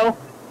right now?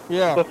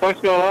 Yeah. What the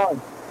fuck's going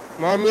on?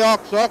 Maya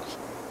Bialik sucks.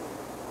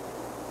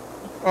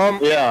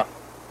 Yeah.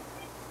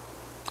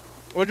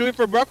 What'd you eat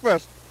for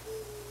breakfast?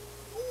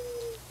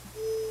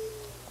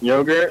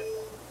 Yogurt?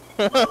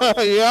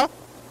 Yeah?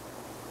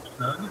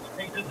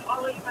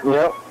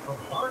 Yep.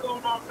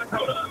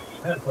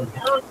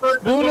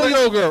 Boodle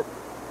yogurt.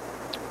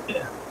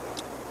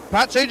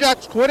 Pat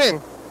Sajak's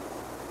quitting.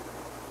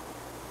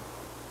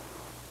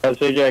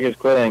 Sajak is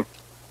quitting.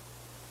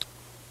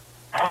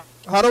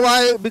 How do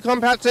I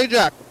become Pat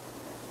Sajak?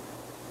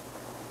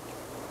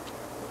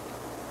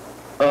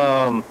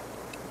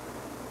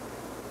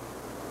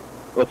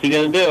 What's he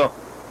gonna do?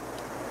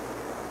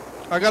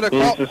 I gotta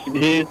call.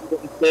 He's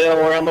sail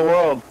around the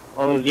world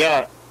on his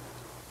yacht.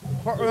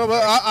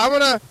 I'm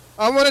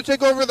gonna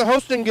take over the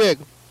hosting gig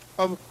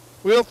of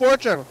Wheel of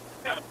Fortune.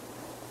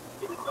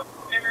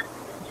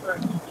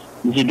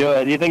 Did you do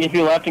it? Do you think if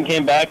you left and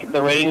came back,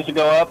 the ratings would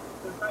go up?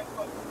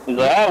 He's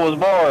like, I was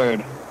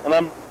bored, and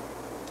I'm.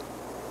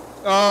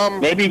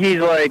 Maybe he's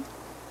like.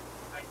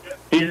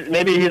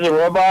 Maybe he's a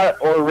robot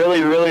or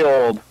really, really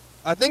old.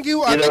 I think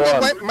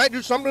it might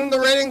do something in the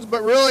ratings,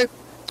 but really,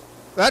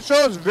 that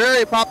show is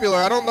very popular.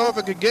 I don't know if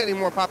it could get any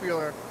more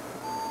popular.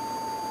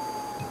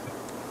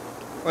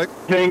 I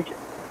think,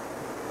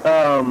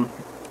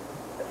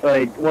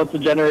 like, once the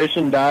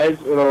generation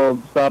dies, it'll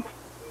stop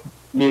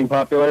being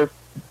popular.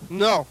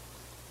 No.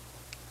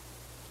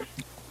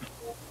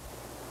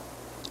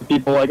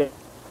 People like it.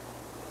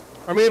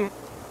 I mean,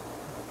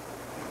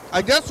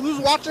 I guess who's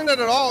watching it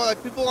at all?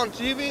 Like, people on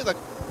TV? Like,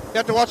 you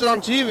have to watch it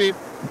on TV.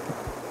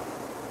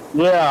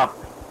 Yeah.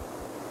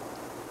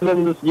 And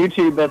then this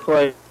YouTube that's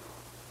like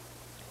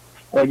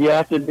you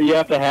have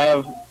to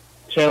have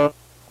channel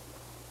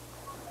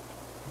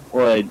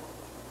like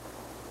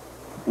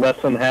less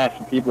than half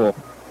the people.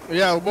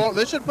 Yeah, well,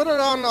 they should put it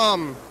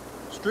on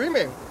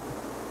streaming.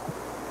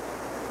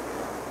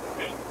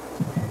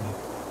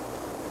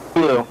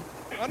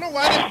 know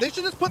why they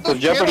should just put those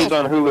Jeopardy's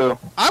channels. on Hulu.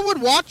 I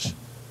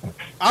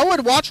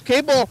would watch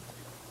cable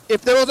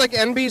if there was like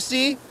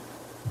NBC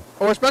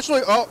or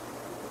especially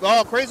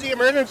crazy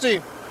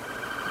emergency.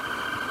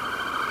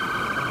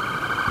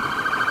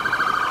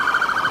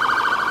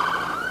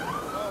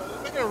 Oh,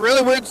 it's making a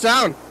really weird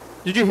sound.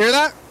 Did you hear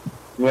that?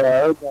 Yeah, I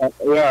heard that.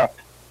 Yeah.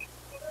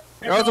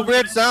 That was a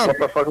weird sound. What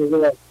the fuck is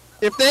that?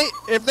 If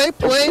they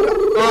played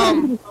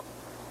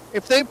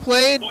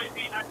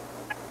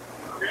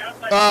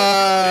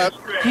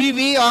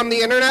TV on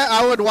the internet,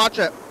 I would watch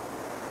it.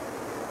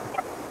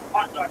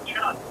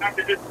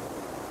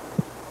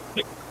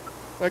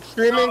 Like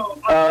streaming?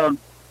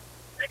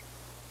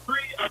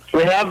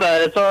 We have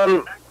that. It's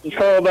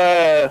called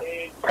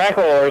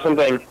Crackle or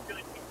something.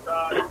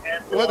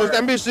 What, there's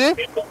NBC?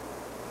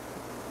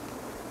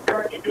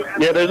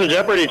 Yeah, there's a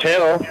Jeopardy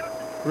channel.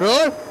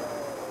 Really?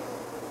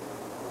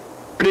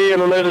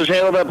 And then there's a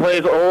channel that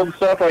plays old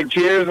stuff like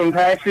Cheers and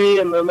Taxi,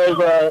 and then there's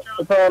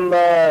it's on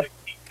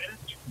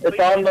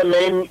the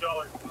main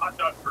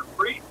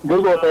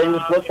Google thing.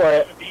 Just look for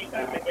it.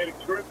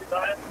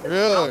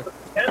 Really?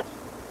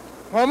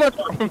 How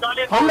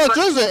much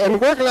is it? And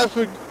where can I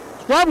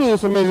subscribe to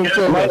this amazing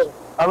service?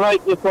 I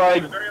might just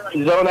like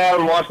zone out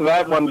and watch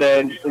that one day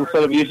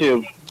instead of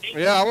YouTube.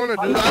 Yeah, I want to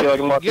do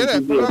that. Get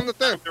it. Put it on the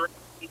thing.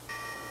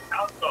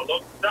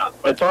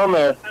 It's on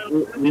there.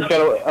 You just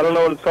gotta. I don't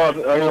know what it's called.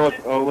 I'm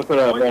gonna look it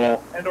up right now.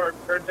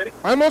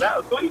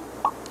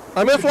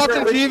 I miss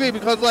watching TV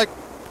because like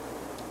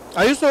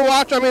I used to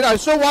watch. I mean, I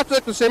still watch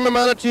like the same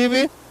amount of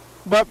TV,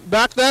 but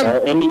back then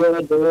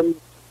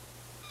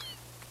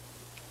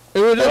it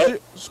was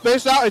just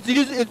spaced out. It's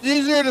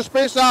easier to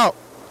space out.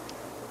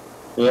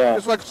 Yeah.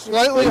 It's like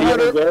slightly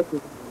harder.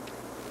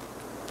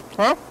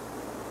 Huh?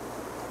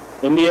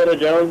 Indiana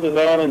Jones is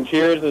on and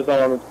Cheers is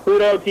on. It's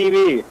Pluto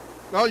TV.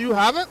 No, you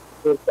haven't?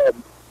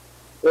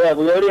 Yeah,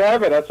 we already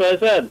have it. That's what I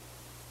said.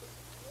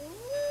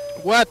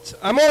 What?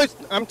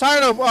 I'm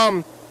tired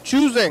of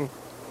choosing.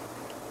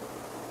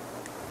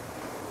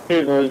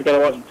 We just gotta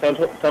watch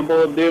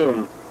Temple of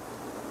Doom.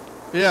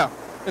 Yeah,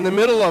 in the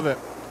middle of it.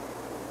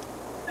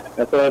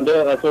 That's what I'm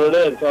doing. That's what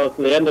it is. So it's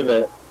the end of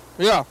it.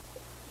 Yeah.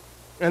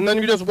 And then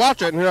you just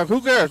watch it, and you're like,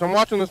 who cares? I'm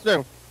watching this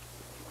thing.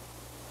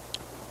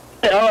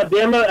 Oh,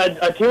 damn it.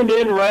 I tuned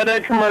in right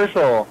at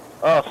commercial.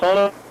 Oh, son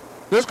of...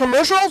 There's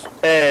commercials?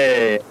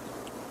 Hey.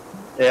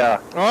 Yeah.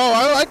 Oh,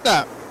 I like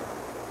that.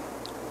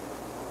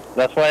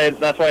 That's why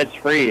it's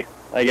free,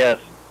 I guess.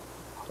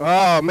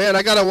 Oh, man,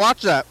 I gotta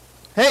watch that.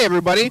 Hey,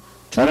 everybody.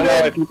 I don't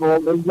know why people...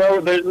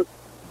 There's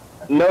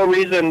no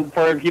reason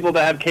for people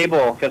to have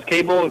cable, because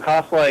cable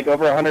costs like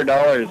over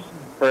 $100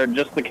 for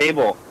just the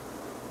cable.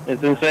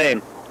 It's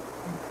insane.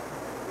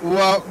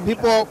 Well,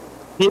 people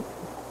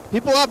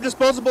have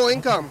disposable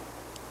income.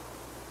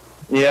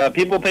 Yeah,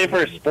 people pay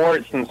for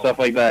sports and stuff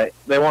like that.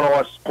 They want to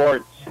watch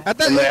sports, and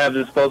they have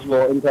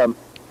disposable income.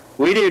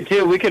 We do,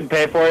 too. We could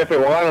pay for it if we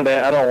wanted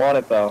it. I don't want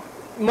it, though.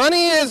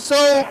 Money is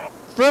so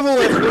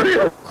frivolous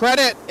with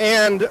credit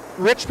and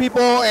rich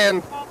people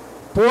and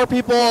poor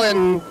people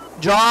and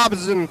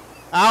jobs and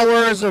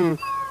hours and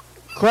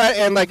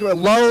like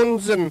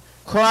loans and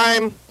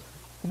crime.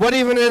 What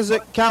even is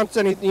it counts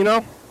anything, you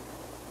know?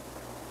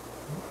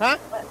 Huh?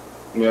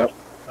 Yep.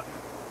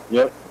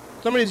 Yep.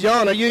 Somebody's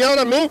yelling. Are you yelling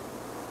at me?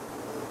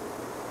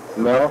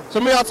 No.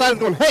 Somebody outside is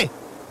going, hey,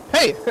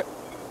 hey.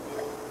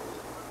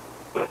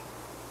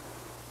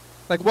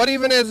 Like, what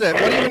even is it?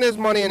 What even is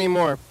money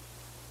anymore?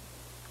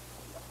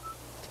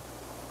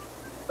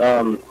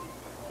 So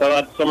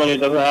that's someone who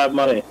doesn't have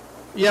money.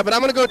 Yeah, but I'm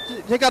going to go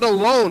take out a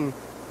loan.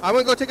 I'm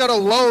going to go take out a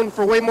loan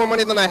for way more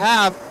money than I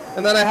have,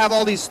 and then I have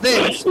all these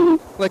things.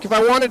 Like, if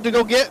I wanted to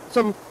go get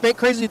some fake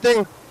crazy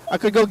thing, I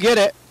could go get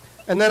it,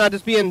 and then I'd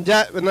just be in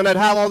debt, and then I'd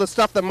have all the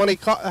stuff that money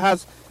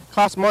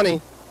costs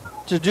money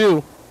to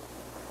do.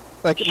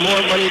 Like,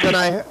 more money than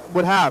I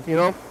would have, you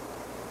know?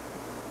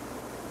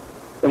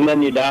 And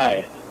then you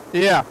die.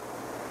 Yeah.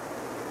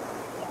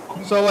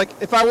 So, like,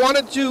 if I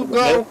wanted to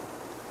go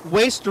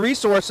waste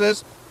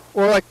resources,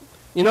 or, like,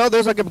 you know,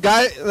 there's, like, a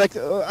guy, like,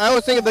 I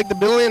always think of, like, the $1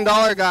 billion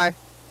guy.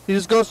 He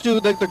just goes to,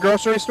 like, the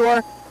grocery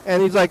store,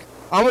 and he's like,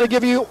 I'm going to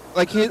give you,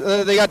 like,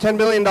 they got $10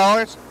 billion.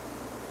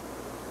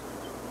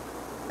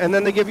 And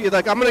then they give you,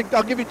 like,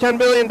 I'll give you $10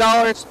 billion,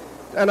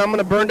 and I'm going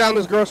to burn down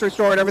this grocery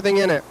store and everything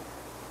in it.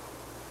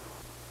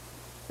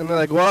 And they're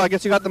like, well, I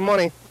guess you got the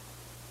money.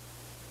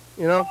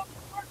 You know?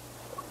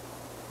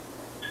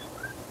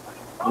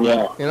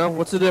 Yeah. You know,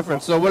 what's the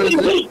difference? So what is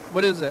it?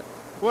 What is it?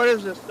 What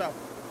is this stuff?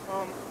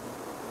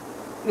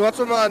 You want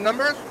some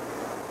numbers?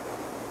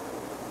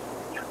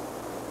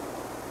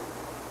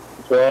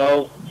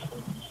 12,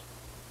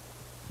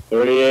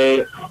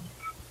 38,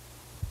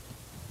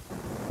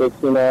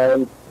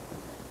 69,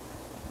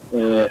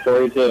 and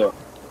 42.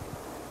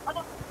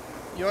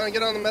 You want to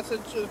get on the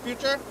message to the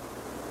future?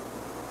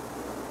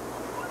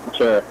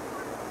 Sure.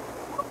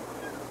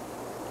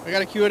 I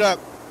gotta cue it up.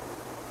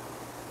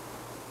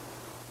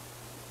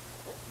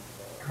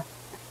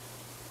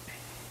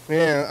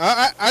 Man,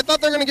 I thought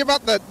they were gonna give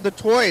out the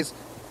toys.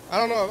 I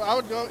don't know. I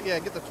would go, yeah,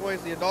 get the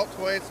toys, the adult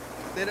toys.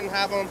 They didn't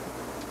have them.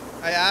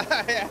 I asked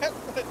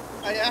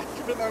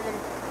for them, and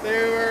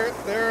they were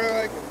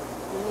like,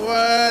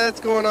 "What's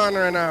going on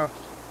right now?"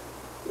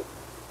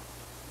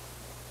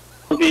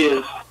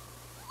 Confused.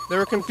 They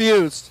were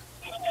confused.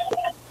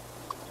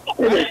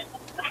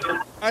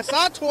 I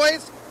saw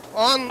toys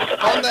on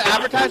the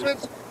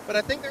advertisements, but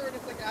I think they were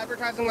just like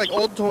advertising like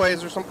old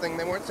toys or something.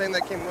 They weren't saying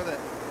that came with it.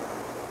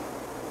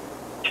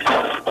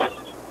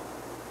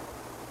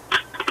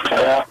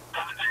 Yeah.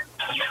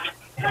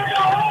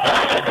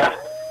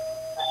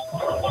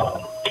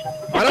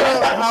 I don't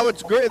know how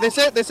it's great. They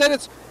said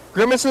it's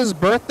Grimace's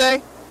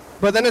birthday,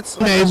 but then it's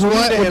okay. So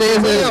what day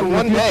is it? On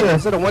one day.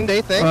 Is it a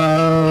one-day thing?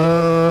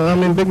 I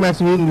mean, Big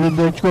Mac's eating.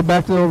 Did you go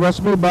back to the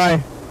recipe?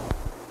 Bye.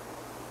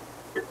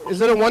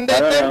 Is it a one-day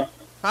thing?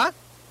 Huh?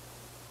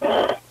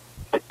 I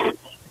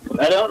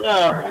don't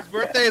know. His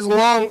birthday is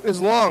long.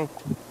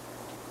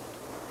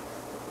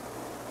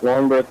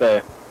 Long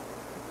birthday.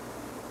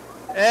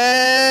 Hey,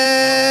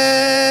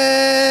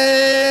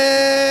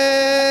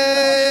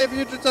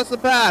 future touch the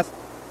past.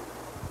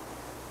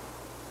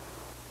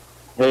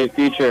 Hey,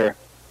 future.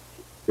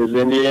 Is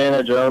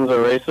Indiana Jones a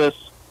racist?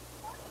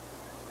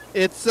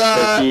 It's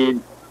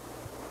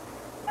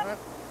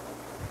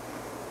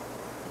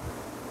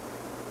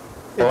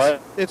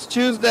What? It's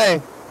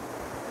Tuesday.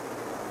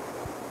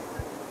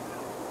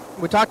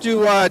 We talked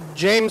to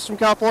James from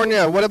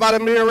California. What about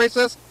him being a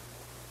racist?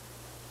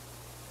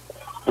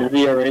 Is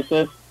he a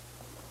racist?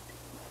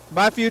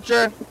 Bye,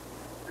 future.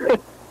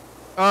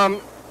 I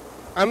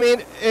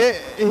mean,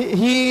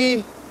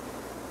 he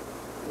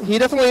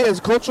definitely is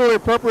culturally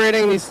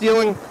appropriating. He's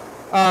stealing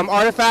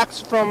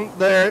artifacts from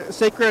their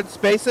sacred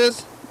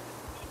spaces.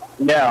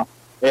 Yeah.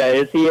 Yeah.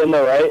 Is he in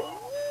the right?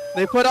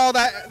 They put all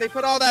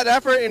that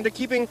effort into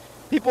keeping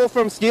people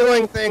from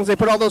stealing things. They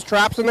put all those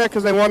traps in there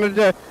because they wanted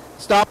to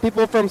stop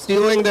people from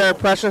stealing their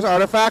precious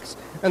artifacts,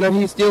 and then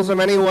he steals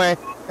them anyway,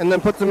 and then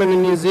puts them in a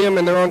museum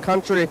in their own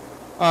country.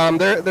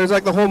 There's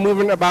like the whole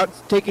movement about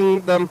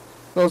taking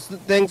those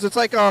things. It's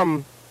like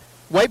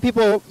white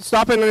people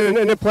stopping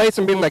in a place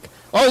and being like,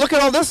 "Oh, look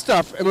at all this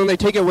stuff," and then they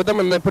take it with them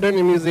and they put it in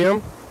a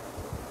museum.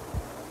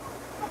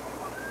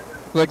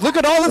 Like, look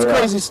at all this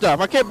crazy stuff.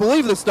 I can't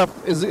believe this stuff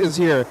is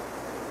here.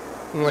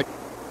 I'm like,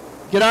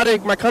 get out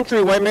of my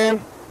country, white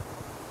man.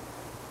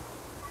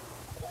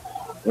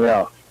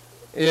 Yeah.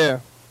 Yeah.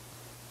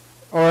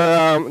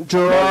 Or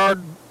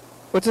Gerard,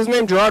 what's his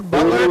name? Gerard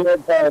Butler?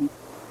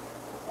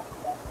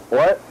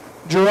 What?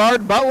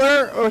 Gerard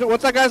Butler? Or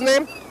what's that guy's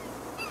name?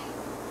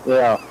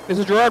 Yeah. Is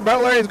it Gerard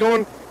Butler? He's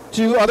going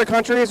to other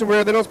countries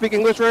where they don't speak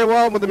English very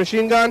well with a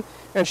machine gun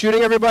and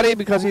shooting everybody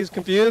because he's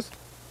confused.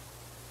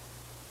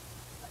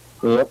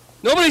 Yep.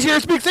 Nobody's here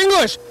speaks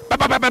English! Bop,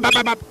 bop, bop, bop,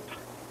 bop, bop.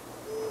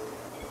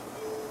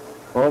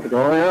 What's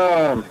going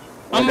on?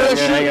 I'm gonna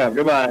shoot. Hang up.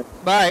 Goodbye.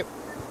 Bye.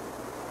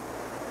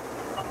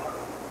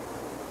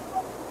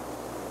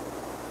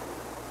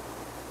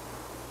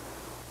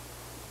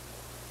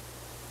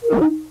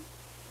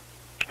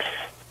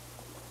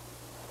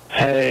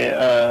 Hey,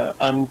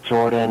 I'm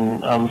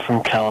Jordan. I'm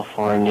from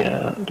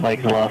California,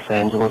 like the Los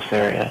Angeles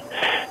area.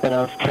 And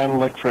I was trying to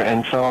look for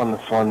info on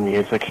this one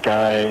music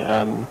guy,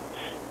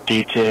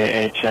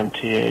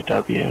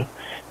 YDHWM.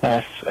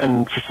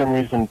 And for some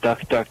reason,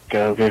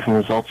 DuckDuckGo gave me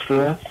results for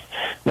this.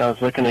 And I was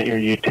looking at your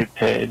YouTube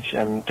page,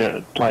 and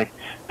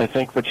I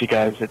think what you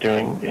guys are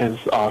doing is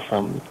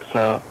awesome.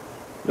 So,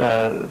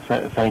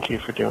 thank you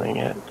for doing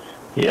it.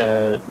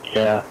 Yeah.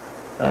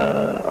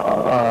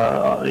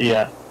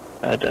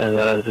 I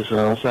just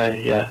want to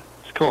say, yeah,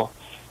 it's cool.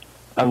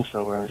 I'm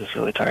sober. I'm just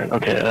really tired.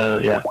 Okay.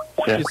 Yeah.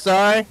 You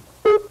sorry?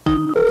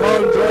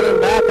 Calling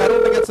Jordan back. I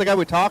don't think it's the guy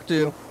we talked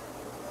to.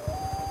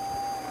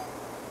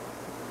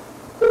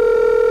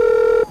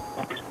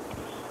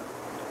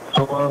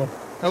 Hello.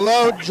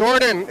 Hello,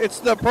 Jordan. It's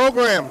the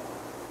program.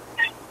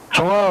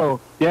 Hello.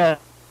 Yeah.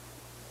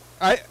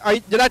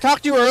 Did I talk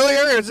to you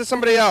earlier, or is this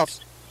somebody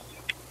else?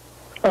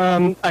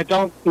 I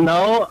don't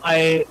know.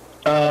 I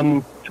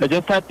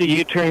just had the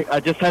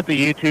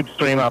YouTube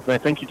stream up, and I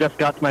think you just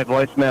got to my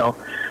voicemail.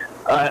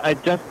 And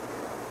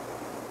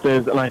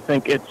I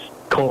think it's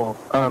cool.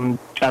 I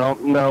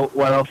don't know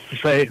what else to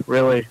say,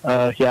 really.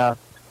 Yeah.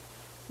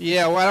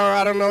 Yeah, well,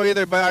 I don't know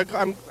either, but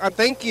I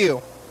thank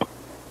you.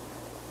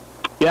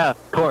 Yeah,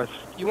 of course.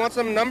 You want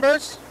some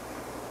numbers?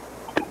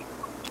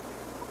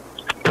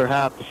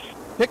 Perhaps.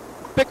 Pick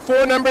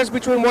 4 numbers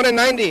between 1 and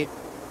 90.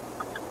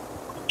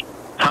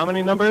 How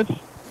many numbers?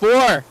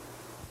 4.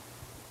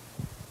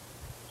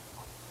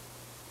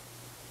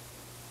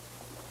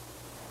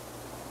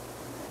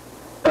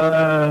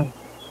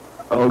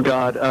 Oh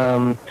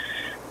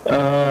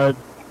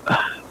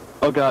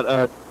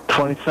God.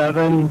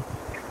 27.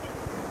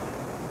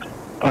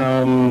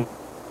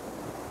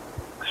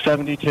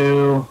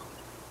 72.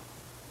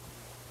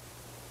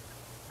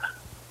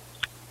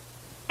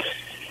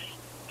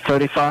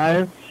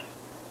 35.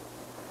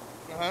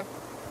 Uh-huh.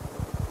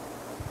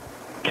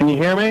 Can you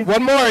hear me?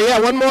 One more, yeah,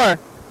 one more.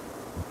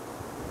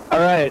 All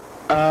right.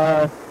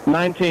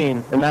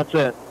 19, and that's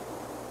it.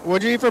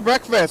 What'd you eat for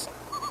breakfast?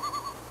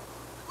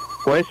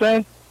 What do you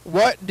say?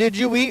 What did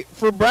you eat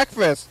for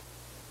breakfast?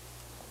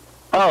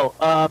 Oh,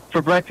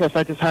 for breakfast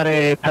I just had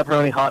a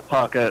pepperoni Hot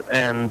Pocket,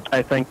 and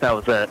I think that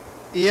was it.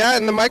 Yeah,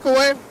 in the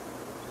microwave?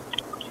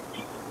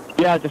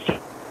 Yeah, just...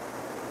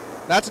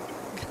 That's...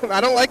 I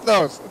don't like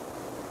those.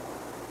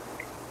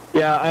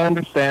 Yeah, I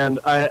understand.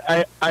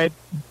 I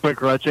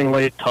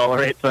begrudgingly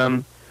tolerate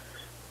them.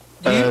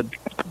 Do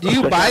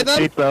you buy them?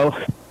 Cheap, though.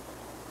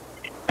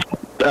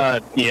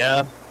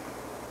 Yeah.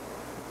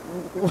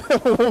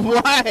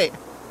 Why?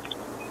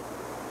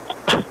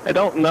 I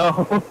don't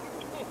know.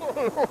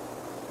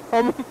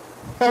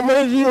 How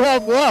many do you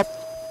have left?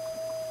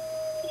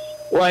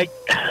 Like,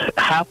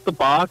 half the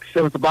box.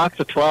 It was a box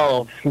of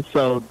 12,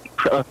 so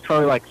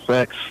probably like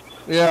 6.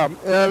 Yeah,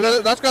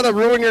 that's gotta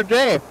ruin your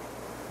day.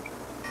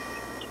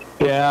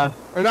 Yeah.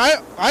 And I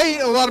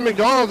eat a lot of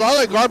McDonald's. I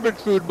like garbage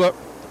food, but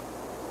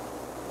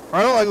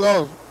I don't like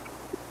those.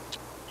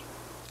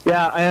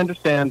 Yeah, I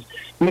understand.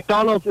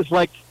 McDonald's is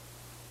like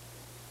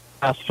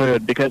fast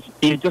food because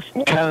you just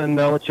kind of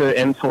know what you're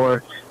in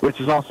for, which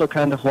is also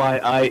kind of why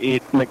I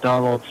eat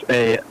McDonald's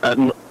a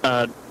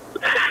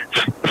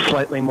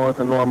slightly more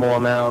than normal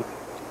amount.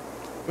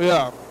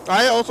 Yeah,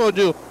 I also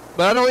do,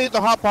 but I don't eat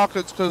the Hot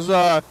Pockets because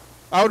I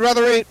would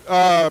rather eat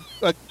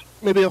like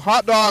maybe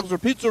hot dogs or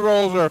pizza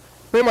rolls or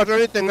pretty much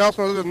anything else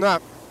other than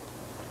that.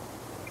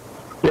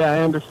 Yeah, I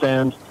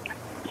understand.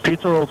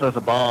 Pizza rolls is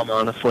a bomb,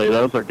 honestly.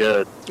 Those are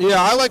good.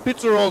 Yeah, I like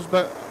pizza rolls,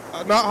 but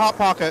not Hot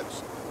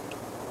Pockets.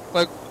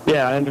 Like.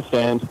 Yeah, I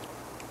understand.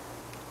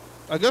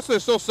 I guess they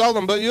still sell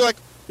them, but you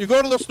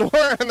go to the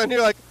store and then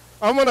you're like,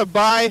 I'm gonna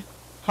buy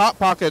Hot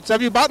Pockets.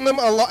 Have you bought them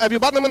Have you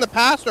bought them in the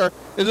past, or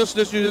is this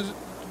just you just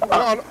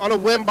on a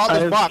whim bought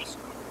this box?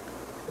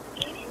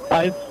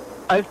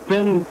 I've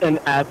been an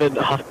avid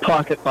Hot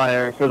Pocket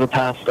buyer for the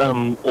past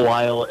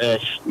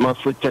while-ish,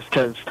 mostly just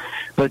because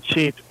they're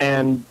cheap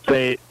and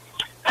they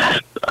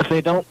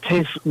don't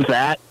taste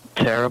that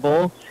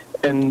terrible,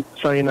 and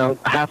so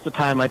half the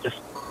time I just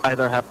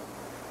either have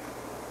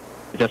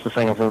just a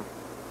thing of them.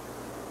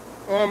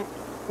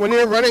 When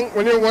you're running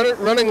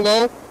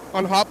low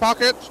on Hot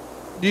Pockets,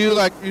 do you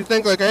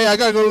think hey, I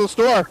gotta go to the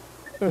store,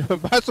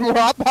 buy some more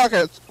Hot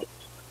Pockets?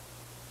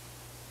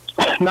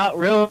 Not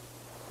really.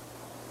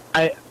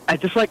 I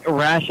just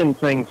ration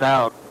things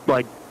out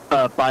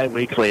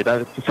bi-weekly.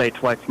 That is to say,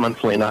 twice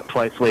monthly, not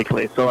twice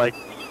weekly. So I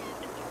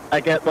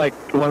get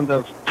one of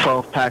those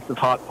 12 packs of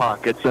Hot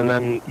Pockets, and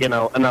then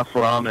enough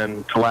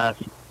ramen to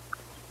last.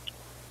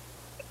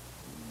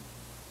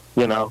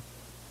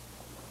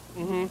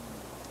 Mhm.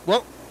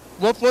 What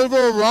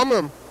flavor of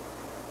ramen?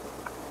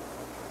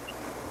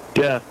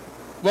 Yeah.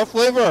 What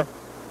flavor?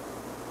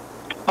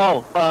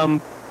 Oh,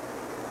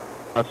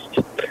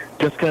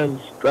 just because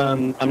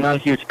I'm not a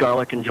huge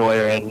garlic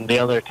enjoyer, and the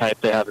other type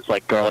they have is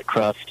garlic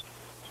crust.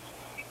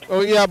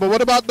 Oh yeah, but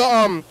what about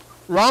the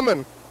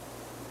ramen?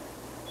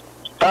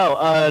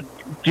 Oh,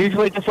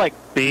 usually just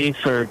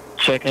beef or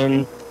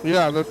chicken.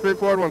 Yeah, the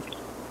straightforward ones.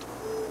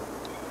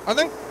 I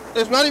think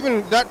it's not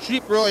even that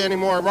cheap really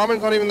anymore.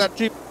 Ramen's not even that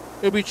cheap.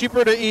 It'd be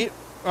cheaper to eat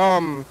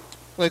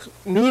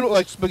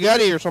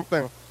spaghetti or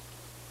something.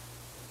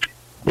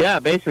 Yeah,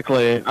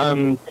 basically.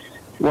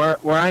 Where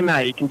I'm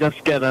at, you can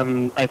just get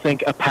I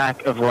think a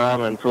pack of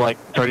ramen for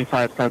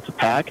 35 cents a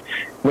pack,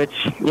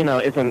 which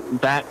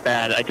isn't that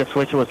bad. I just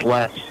wish it was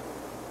less.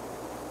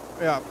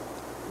 Yeah,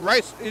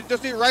 rice. You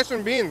just eat rice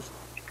and beans.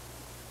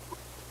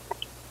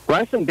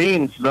 Rice and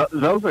beans,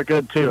 those are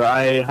good too.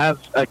 I have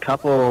a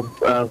couple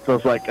of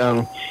those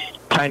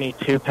tiny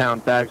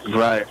 2-pound bags of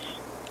rice.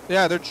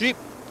 Yeah, they're cheap.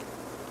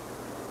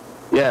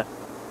 Yeah.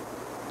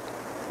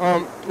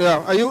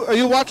 Yeah. Are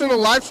you watching the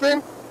live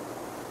stream?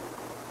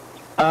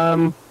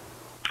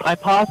 I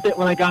paused it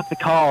when I got the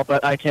call,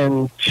 but I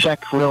can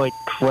check really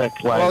quick.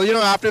 Well, you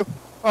don't have to.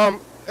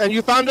 And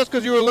you found us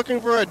because you were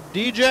looking for a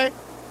DJ?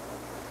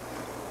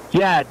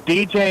 Yeah,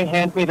 DJ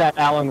hand me that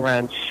Allen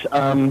wrench.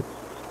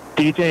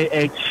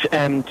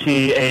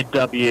 DJHMTAW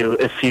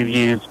if you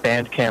use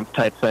Bandcamp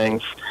type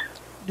things.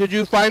 Did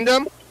you find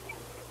him?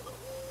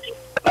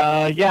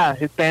 Yeah,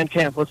 his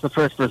Bandcamp was the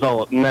first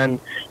result, and then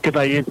because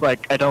I use I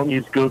don't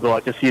use Google, I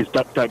just use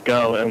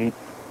DuckDuckGo,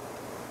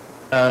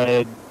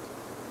 and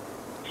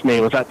me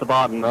was at the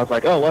bottom, and I was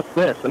like, oh, what's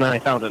this? And then I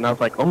found it, and I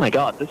was like, oh my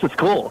god, this is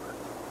cool.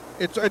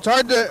 It's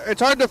hard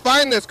to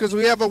find this because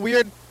we have a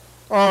weird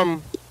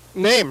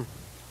name.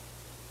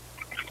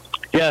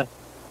 Yeah.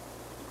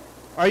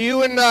 Are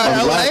you in LA?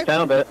 I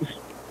found it.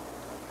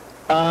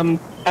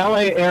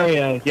 LA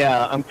area,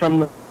 yeah. I'm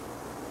from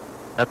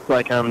that's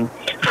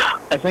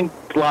I think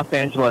Los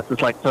Angeles is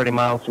 30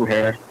 miles from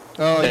here.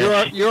 Oh,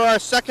 you're our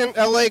second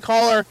LA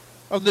caller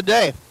of the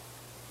day.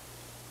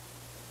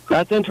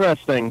 That's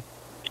interesting.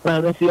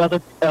 If the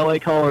other LA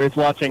caller is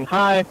watching,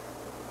 hi.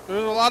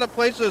 There's a lot of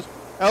places.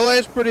 LA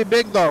is pretty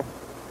big, though.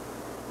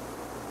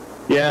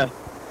 Yeah.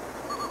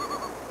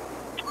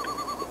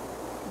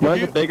 One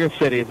of the bigger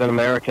cities in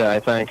America, I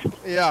think.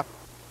 Yeah.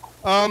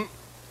 I'm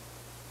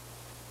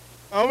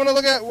gonna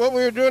look at what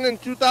we were doing in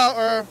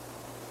 2000.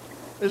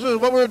 This is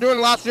what we were doing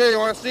last year. You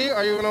want to see?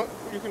 Are you gonna?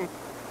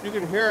 You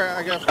can hear it,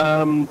 I guess.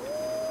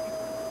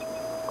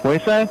 What do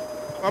you say?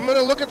 I'm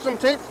gonna look at some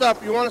tape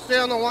stuff. You want to stay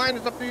on the line?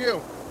 It's up to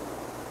you.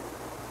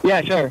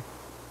 Yeah, sure.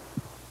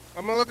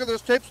 I'm gonna look at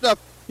this tape stuff.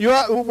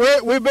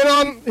 We've been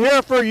on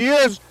here for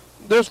years.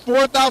 There's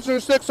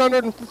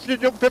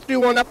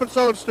 4,651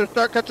 episodes to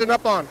start catching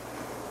up on.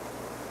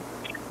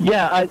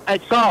 Yeah, I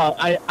saw.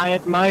 I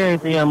admire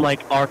the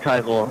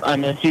archival.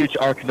 I'm a huge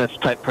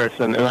archivist type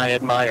person, and I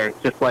admire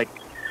just the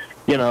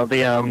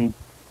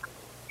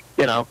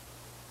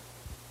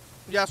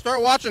Yeah,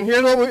 start watching.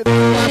 Here's what we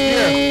last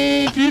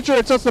year. Future,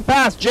 it's just the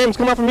past. James,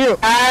 come on from you.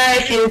 Hi,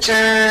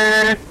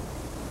 future.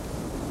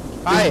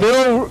 Hi.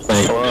 Hello.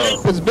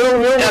 It's Bill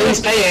real? No,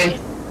 he's paying.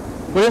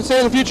 What did it say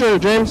in the future,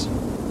 James?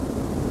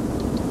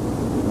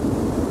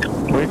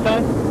 What do you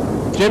say?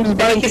 James is I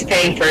buying. think he's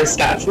paying for his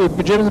stuff.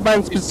 James is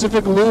buying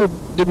specific lube.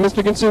 Did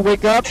Mr. Ginsu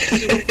wake up?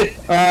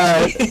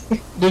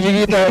 Did you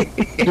get that?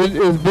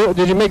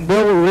 Did you make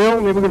Bill real?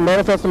 Maybe we can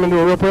manifest him into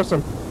a real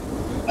person.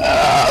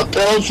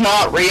 Bill's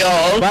not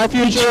real. Bye,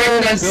 future.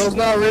 Trickness. Bill's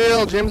not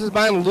real. James is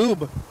buying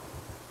lube.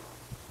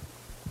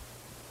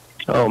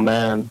 Oh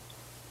man.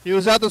 He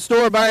was at the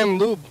store buying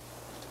lube.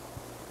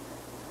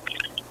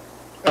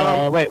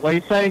 Wait, what do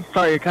you say?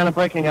 Sorry, you're kind of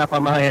breaking up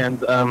on my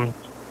end.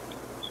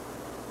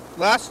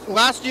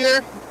 Last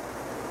year,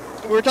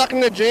 we were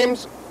talking to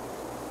James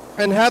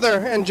and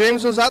Heather, and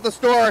James was at the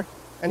store,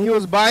 and he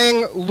was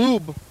buying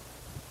lube.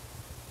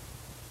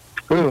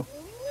 Who?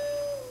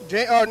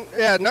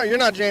 No, you're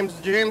not James.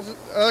 James,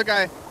 other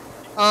guy.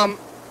 And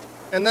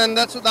then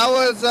that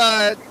was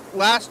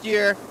last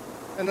year,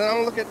 and then I'm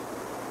gonna look at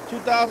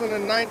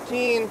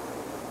 2019.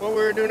 What we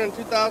were doing in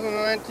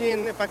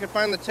 2019. If I could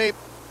find the tape,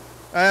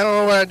 I don't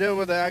know what I did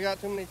with it. I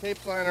got too many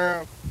tapes lying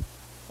around.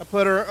 I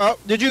put her. Oh,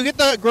 did you get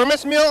the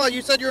Grimace meal?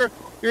 You said you're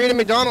eating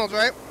McDonald's,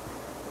 right?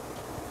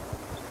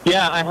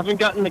 Yeah, I haven't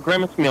gotten the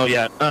Grimace meal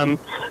yet.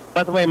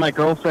 By the way, my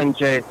girlfriend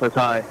Jay says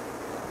hi.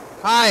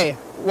 Hi.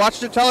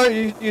 Watched it. Tell her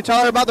you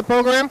tell her about the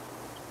program.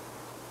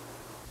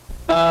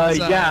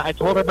 Yeah, I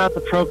told her about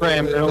the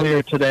program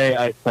earlier today,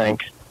 I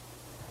think.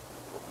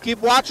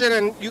 Keep watching,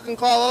 and you can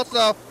call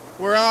also.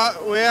 We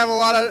have a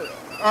lot of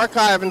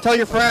archive, and tell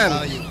your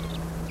friends.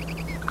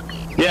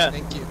 Yeah.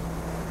 Thank you.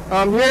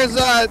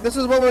 This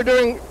is what we were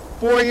doing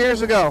 4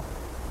 years ago.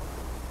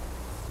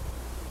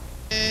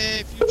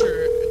 Hey,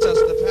 future, it's us,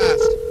 the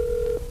past.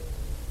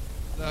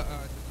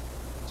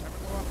 Timer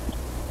go off?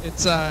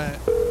 It's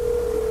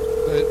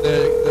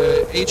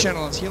the A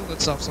channel has healed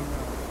itself somehow.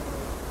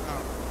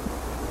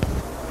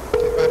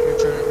 Okay, bye,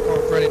 future. I'm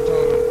calling Freddy and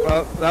telling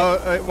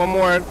him.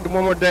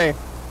 One more day.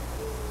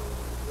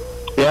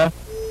 Yeah.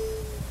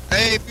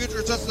 Hey,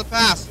 future, it's us, the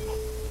past.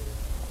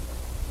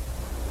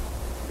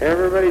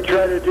 Everybody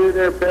try to do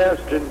their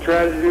best and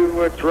try to do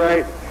what's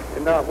right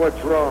and not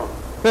what's wrong.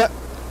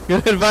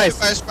 Good advice.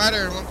 I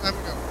spider a long time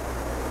ago.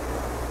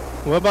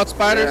 What about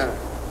spiders?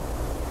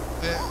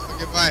 Yeah,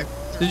 okay, bye.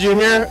 Did you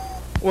hear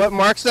what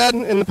Mark said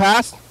in the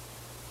past?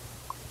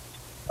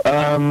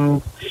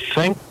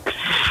 Think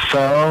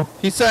so.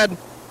 He said,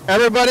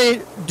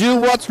 everybody do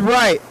what's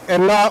right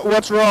and not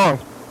what's wrong.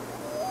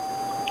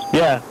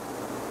 Yeah.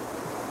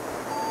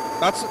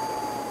 That's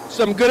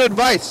some good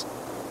advice.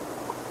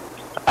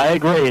 I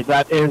agree.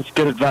 That is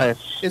good advice.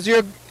 Does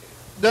your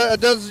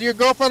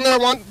girlfriend there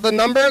want the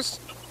numbers?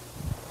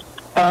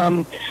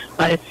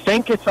 I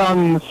think it's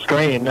on the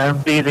screen. That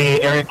would be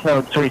the area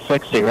code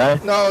 360,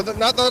 right? No,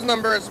 not those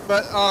numbers,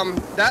 but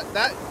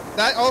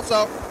that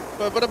also.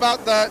 But what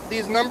about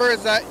these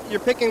numbers that you're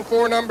picking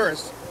 4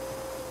 numbers?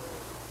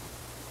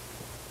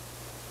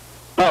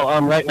 Oh,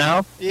 right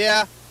now?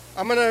 Yeah,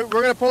 we're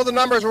gonna pull the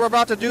numbers. We're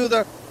about to do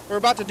them.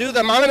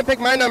 I'm gonna pick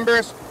my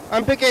numbers.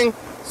 I'm picking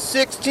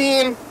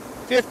 16,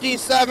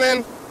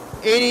 57,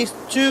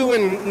 82,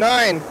 and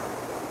 9.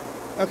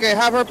 Okay,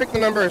 have her pick the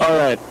numbers. All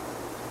right.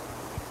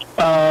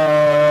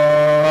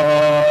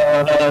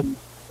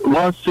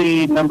 What's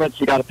the number that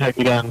you got to pick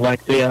again?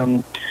 Like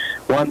the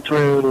 1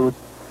 through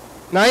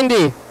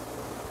 90.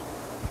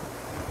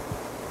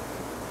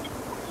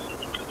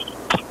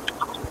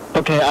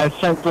 Okay, I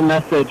sent the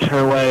message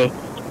her way.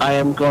 I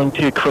am going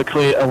to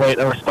quickly await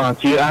a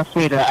response. You asked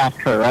me to ask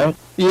her, right?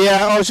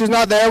 Yeah. Oh, she's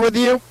not there with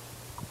you?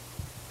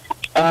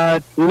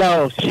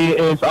 No, she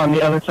is on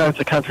the other side of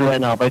the country right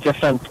now. But I just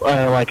sent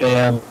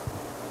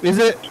Is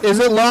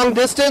it long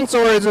distance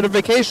or is it a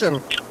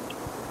vacation?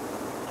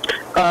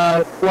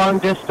 long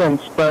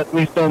distance, but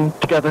we've been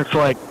together for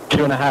like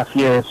 2.5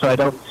 years, so I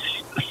don't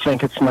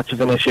think it's much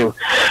of an issue.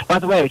 By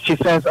the way, she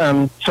says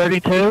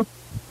 32,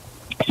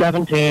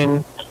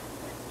 17,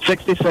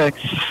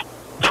 66,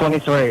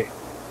 23.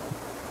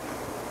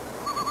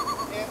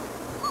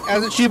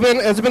 Has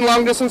it been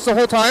long distance the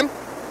whole time?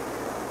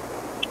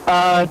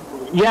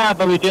 Yeah,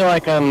 but we do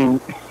like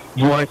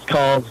voice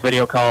calls,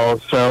 video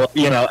calls, so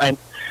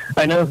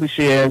I know who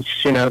she is,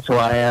 she knows who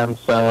I am,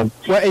 so...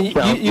 What, and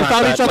you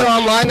found each other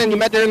online and you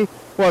met during,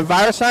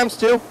 virus times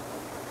too?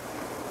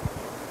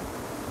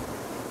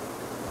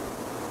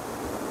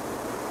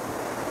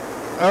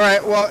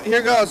 Alright, well,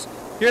 here goes.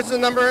 Here's the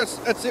number.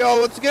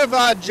 Let's give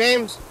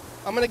James...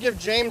 I'm going to give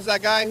James,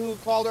 that guy who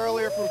called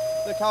earlier from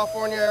the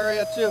California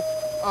area too.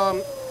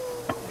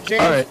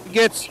 James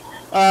gets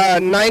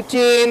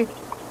 19,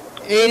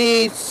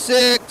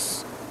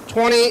 86,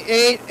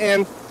 28,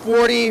 and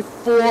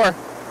 44.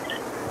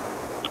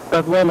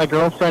 By the way, my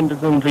girlfriend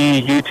is in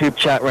the YouTube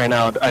chat right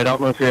now. I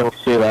don't know if you're able to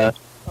see that.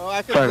 Oh,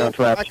 I could, Sorry to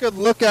interrupt. I could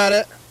look at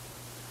it,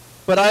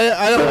 but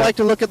I don't like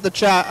to look at the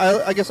chat.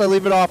 I guess I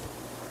leave it off.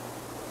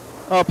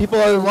 Oh, there's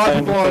a lot of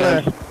people on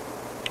there.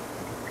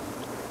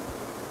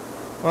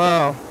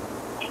 Wow.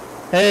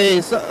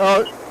 Hey,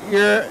 so,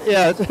 you're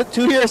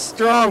 2 years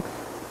strong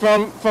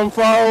from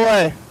far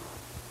away.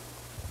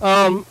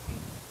 All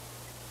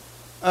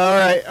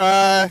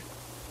right.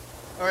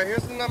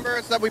 Here's the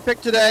numbers that we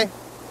picked today.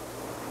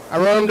 I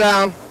wrote them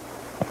down.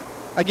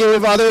 I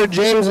gave other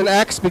James an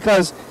X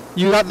because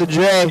you got the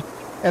J,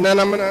 and then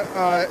I'm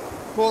gonna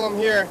pull them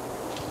here.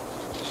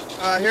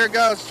 Here it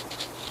goes.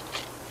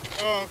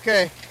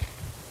 Okay.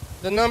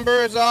 The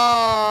numbers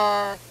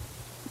are.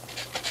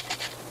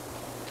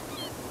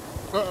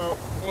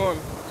 1,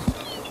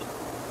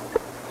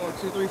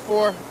 2, 3,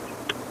 4.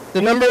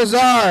 The numbers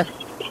are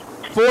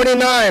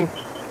 49,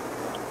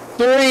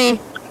 3,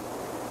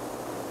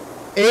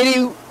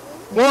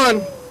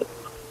 81,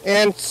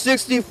 and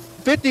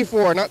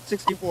 54, not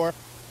 64.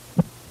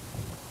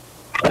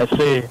 I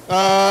see.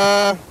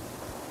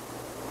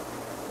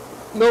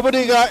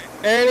 Nobody got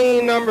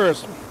any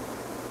numbers.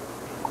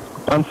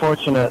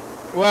 Unfortunate.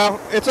 Well,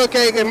 it's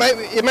okay.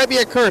 It might be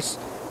a curse.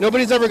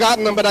 Nobody's ever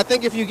gotten them, but I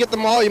think if you get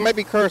them all, you might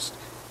be cursed.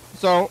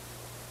 So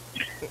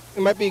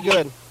it might be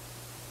good.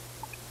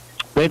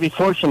 Maybe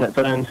fortunate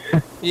then.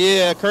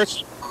 Yeah,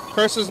 curses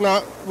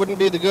wouldn't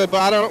be the good,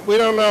 but we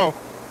don't know.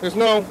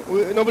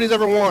 Nobody's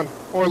ever won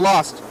or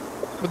lost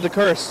with the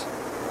curse.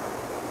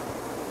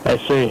 I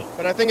see.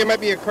 But I think it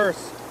might be a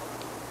curse.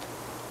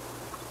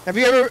 Have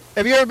you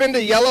ever been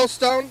to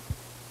Yellowstone?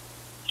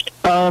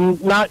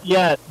 Not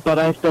yet, but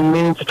I've been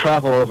meaning to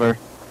travel over.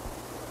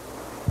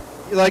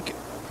 Like,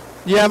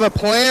 do you have a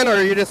plan,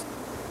 or you just?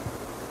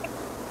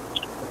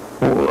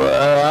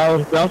 I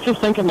was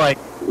just thinking like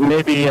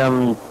maybe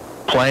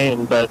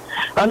plane, but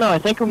I don't know. I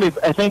think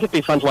it'd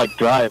be fun to like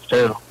drive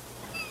too.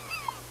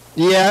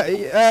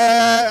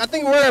 Yeah, I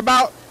think we're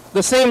about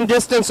the same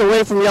distance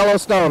away from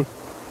Yellowstone.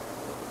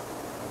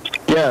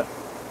 Yeah.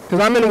 Because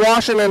I'm in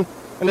Washington,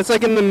 and it's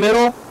like in the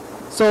middle,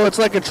 so it's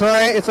like a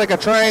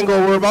triangle.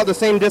 We're about the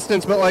same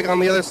distance, but like on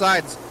the other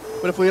sides.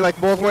 But if we like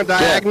both went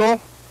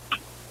diagonal,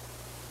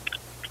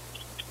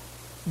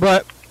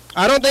 but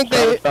I don't think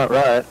That's not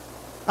right.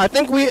 I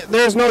think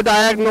there's no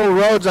diagonal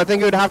roads. I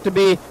think it would have to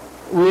be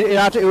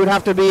it would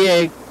have to be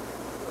a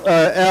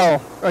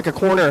L, like a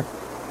corner.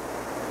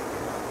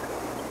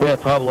 Yeah,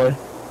 probably.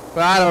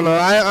 But I don't know.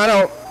 I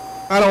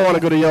don't want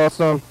to go to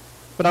Yellowstone.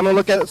 But I'm gonna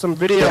look at some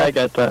video. Yeah, I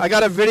get that. I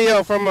got a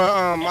video from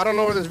I don't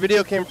know where this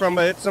video came from,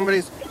 but it's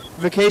somebody's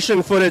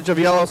vacation footage of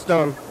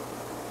Yellowstone.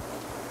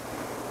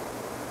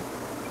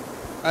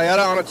 I got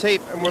it on a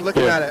tape, and we're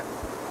looking at it.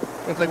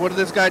 It's like, what did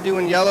this guy do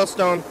in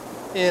Yellowstone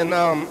in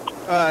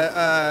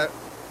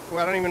well,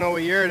 I don't even know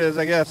what year it is,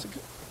 I guess.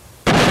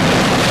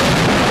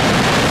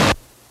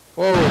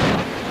 Whoa.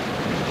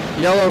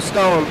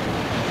 Yellowstone.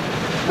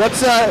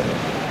 What's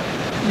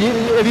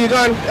have you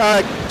gone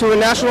to a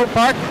national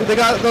park? They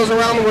got those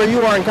around where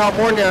you are in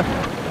California.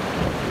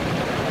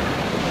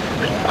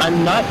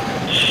 I'm not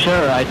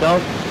sure. I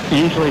don't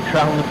usually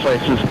travel to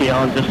places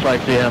beyond just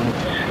like the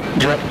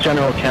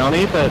general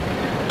county, but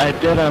I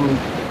did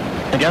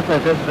I guess I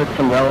visited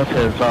some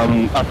relatives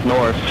up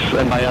north,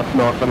 and by up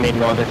north I mean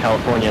Northern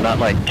California, not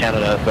like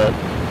Canada, but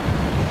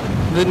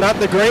not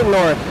the Great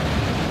North.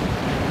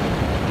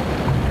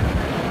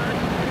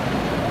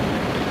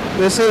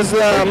 This is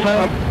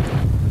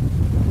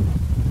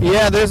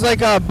yeah, there's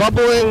like a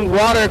bubbling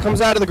water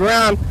comes out of the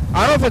ground.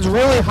 I don't know if it's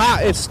really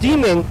hot. It's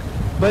steaming,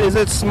 but is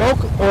it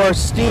smoke or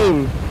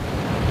steam?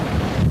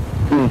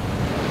 I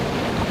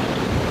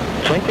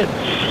think it's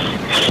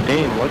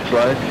steam, looks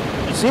like.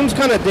 It seems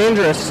kind of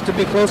dangerous to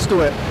be close to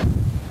it.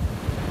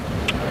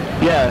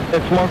 Yeah,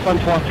 it's more fun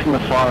to watch from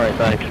afar, I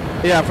think.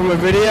 Yeah, from a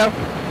video.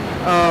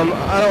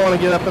 I don't want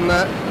to get up in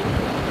that.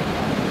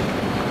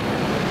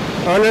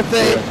 I wonder if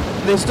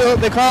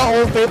they call it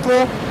Old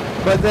Faithful,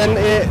 but then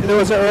there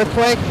was an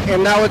earthquake,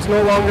 and now it's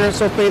no longer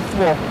so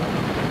faithful.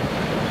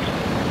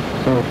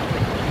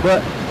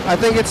 But I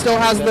think it still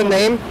has the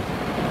name.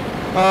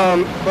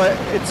 But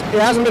it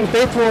hasn't been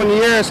faithful in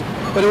years,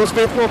 but it was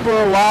faithful for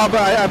a while.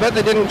 But I bet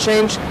they didn't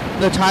change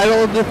the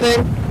title of the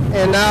thing,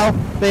 and now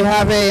they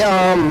have a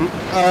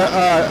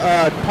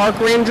park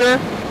ranger,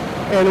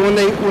 and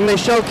when they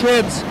show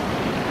kids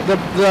the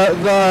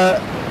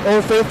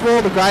Old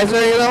Faithful, the guys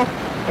there, you know,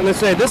 and they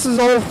say this is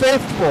Old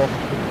Faithful.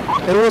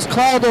 It was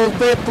called Old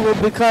Faithful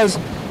because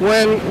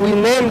when we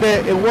named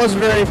it, it was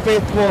very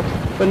faithful,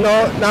 but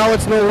now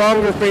it's no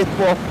longer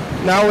faithful.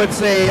 Now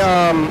it's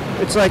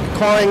it's like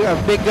calling a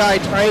big guy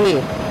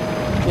tiny,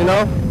 you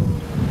know?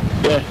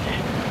 Yeah.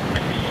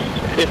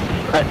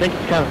 I think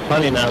it's kind of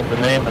funny now, the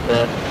name of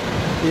it.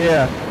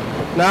 Yeah.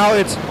 Now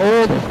it's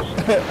old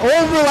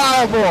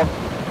reliable,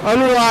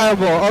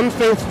 unreliable,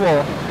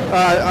 unfaithful,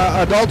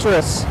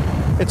 adulterous.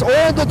 It's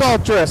Old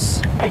Adulteress.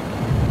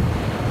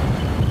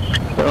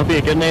 That would be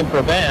a good name for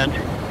a band.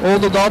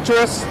 Old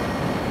Adulteress?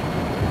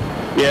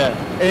 Yeah.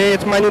 Hey,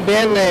 it's my new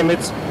band name.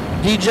 It's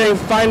DJ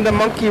Find the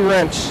Monkey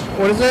Wrench.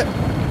 What is it?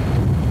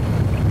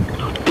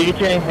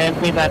 DJ,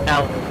 hand me that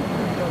out.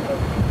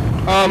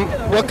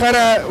 What kind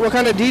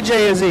of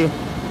DJ is he?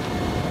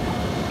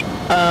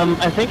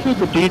 I think he's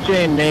a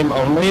DJ in name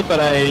only, but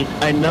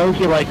I know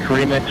he like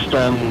remixed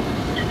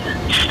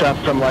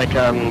stuff from like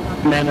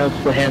Manos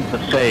the Hands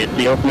of Fate.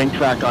 The opening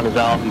track on his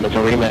album is a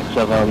remix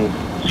of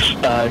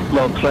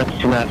little clips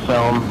from that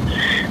film.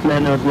 And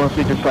then it was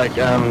mostly just like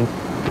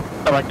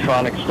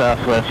electronic stuff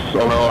with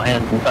a little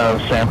hand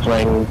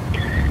sampling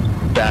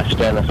dashed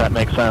in, if that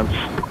makes sense.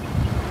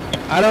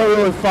 I don't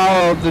really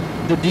follow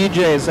the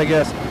DJs, I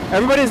guess.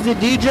 Everybody's the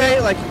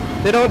DJ, like,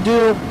 they don't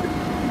do...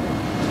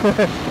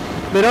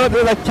 they're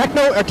like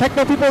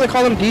techno people, they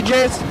call them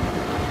DJs?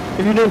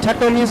 If you're doing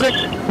techno music?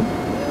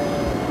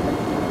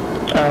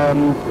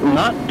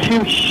 Not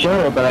too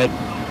sure, but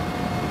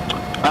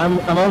I'm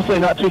honestly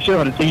not too sure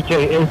what a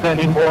DJ is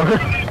anymore.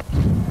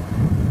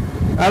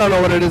 I don't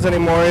know what it is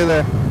anymore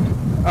either.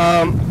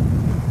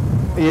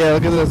 Yeah,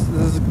 look at this.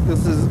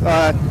 This is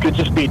could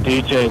just be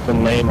DJs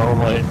in name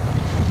only.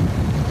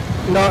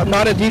 No,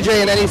 not a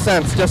DJ in any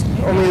sense, just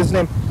only his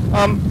name.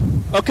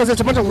 Because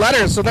it's a bunch of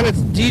letters, so then it's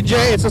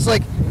DJ, it's just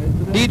like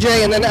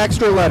DJ and then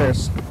extra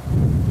letters.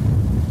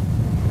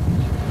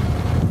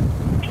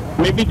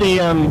 Maybe the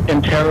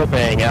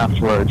interrobang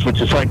afterwards, which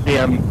is like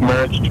the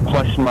merged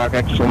question mark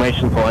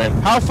exclamation point.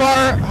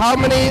 How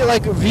many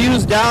like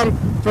views down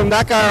from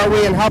that guy are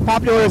we, and how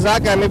popular is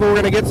that guy? Maybe we're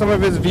gonna get some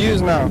of his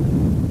views now.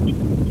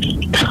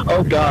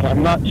 Oh God,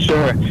 I'm not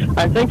sure.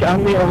 I think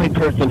I'm the only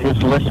person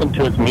who's listened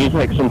to his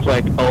music since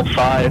like 05. Oh,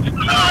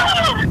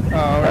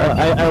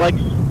 right. I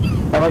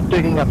like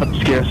digging up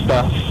obscure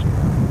stuff.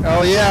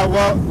 Oh yeah,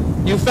 well,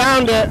 you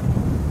found it.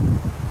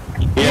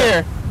 Yeah.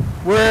 Here,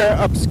 we're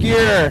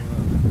obscure.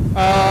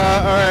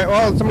 Alright,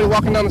 well, somebody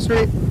walking down the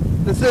street.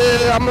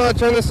 I'm gonna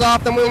turn this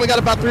off, then we only got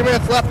about 3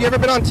 minutes left. You ever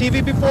been on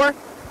TV before?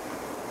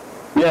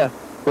 Yeah.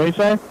 What do you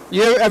say?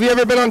 Have you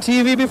ever been on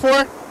TV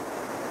before?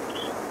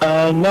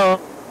 No.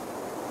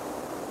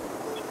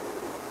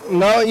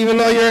 No, even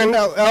though you're in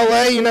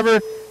LA, you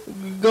never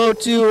go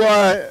to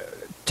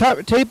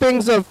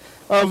tapings of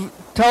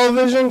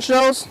television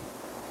shows?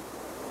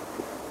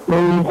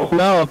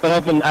 No, but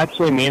I've been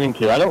actually meaning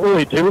to. I don't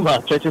really do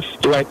much. I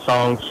just write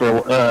songs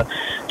for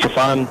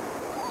fun.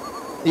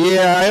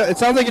 Yeah, it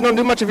sounds like you don't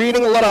do much if you're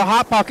eating a lot of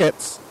Hot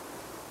Pockets.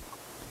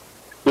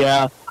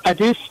 Yeah, I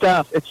do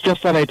stuff. It's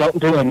just that I don't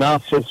do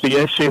enough is the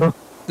issue.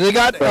 They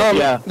got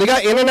they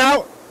got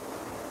In-N-Out?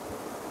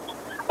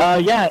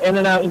 Yeah,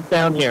 In-N-Out is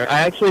down here.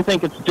 I actually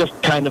think it's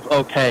just kind of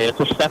okay. It's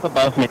a step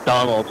above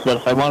McDonald's, but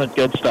if I wanted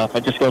good stuff,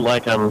 I'd just go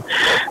like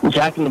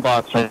Jack in the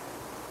Box.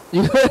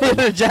 You go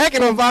to Jack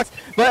in the Box,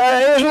 but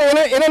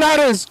In-N-Out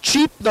is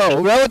cheap though,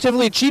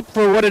 relatively cheap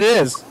for what it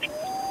is.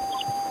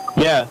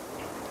 Yeah.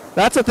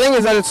 That's the thing,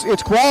 is that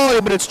it's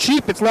quality, but it's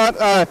cheap. It's not.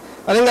 I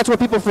think that's what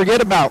people forget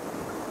about.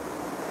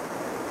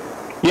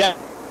 Yeah.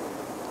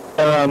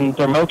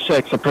 Their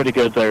milkshakes are pretty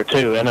good there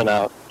too,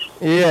 In-N-Out.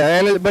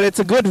 Yeah, but it's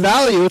a good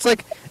value. It's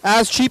like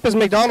as cheap as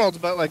McDonald's,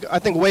 but like I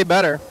think way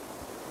better.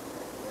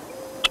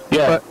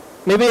 Yeah. But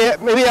maybe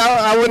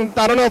I wouldn't.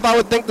 I don't know if I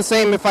would think the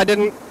same if I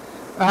didn't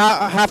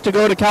have to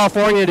go to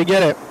California to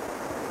get it.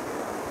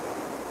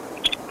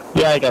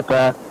 Yeah, I got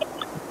that.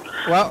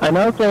 Well, I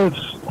know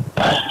there's.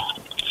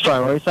 Sorry,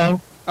 what were you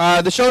saying?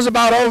 The show's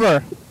about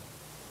over.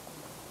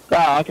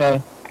 Ah, okay.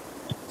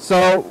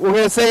 So we're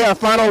gonna say our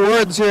final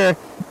words here. Do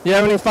you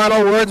have any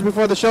final words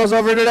before the show's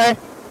over today?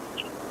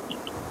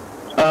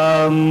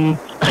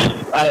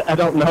 I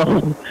don't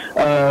know.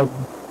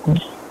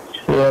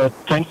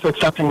 Thanks for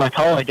accepting my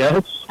call, I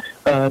guess.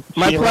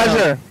 My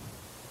pleasure.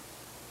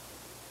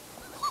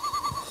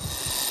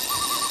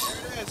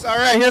 All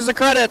right, here's the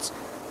credits.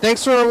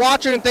 Thanks for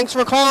watching and thanks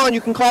for calling.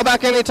 You can call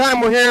back anytime.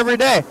 We're here every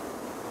day.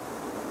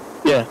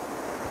 Yeah.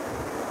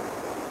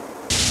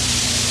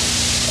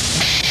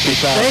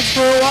 Peace out. Thanks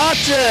for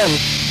watching.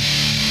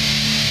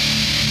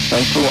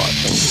 Thanks for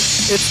watching.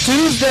 It's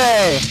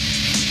Tuesday.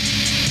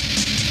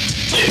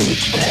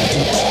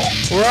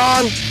 We're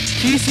on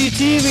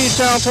TCTV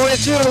channel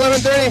 22 at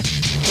 11:30 and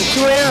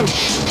 2 a.m.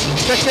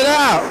 Check it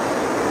out.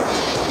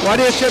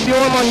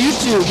 YDHWM on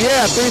YouTube.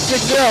 Yeah,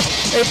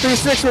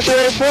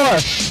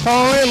 360-836-4384.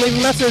 Call in, leave a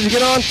message,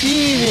 get on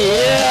TV.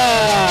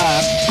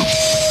 Yeah.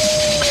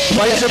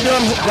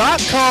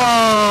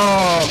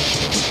 YDHWM.com.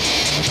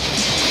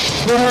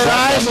 For Her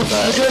Eyes, this is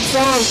a good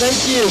song.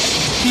 Thank you.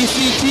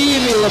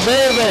 TCTV, La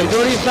Baby,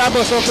 Dirty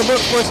Fabulous, Ultra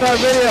Book, 4-star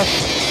video.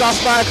 Stop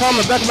by,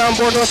 comment, Beckbound,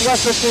 Board,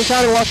 Northwest, Richmond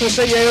County, Washington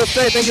State, Yale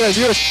State. Thank you guys,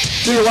 viewers.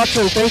 Do your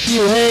watching. Thank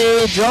you.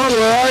 Hey, John,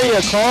 where are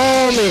you?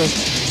 Call me.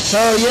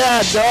 Oh,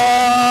 yeah,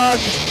 dog.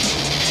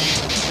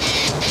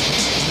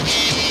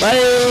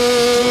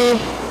 Bye.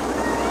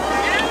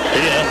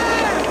 Yeah.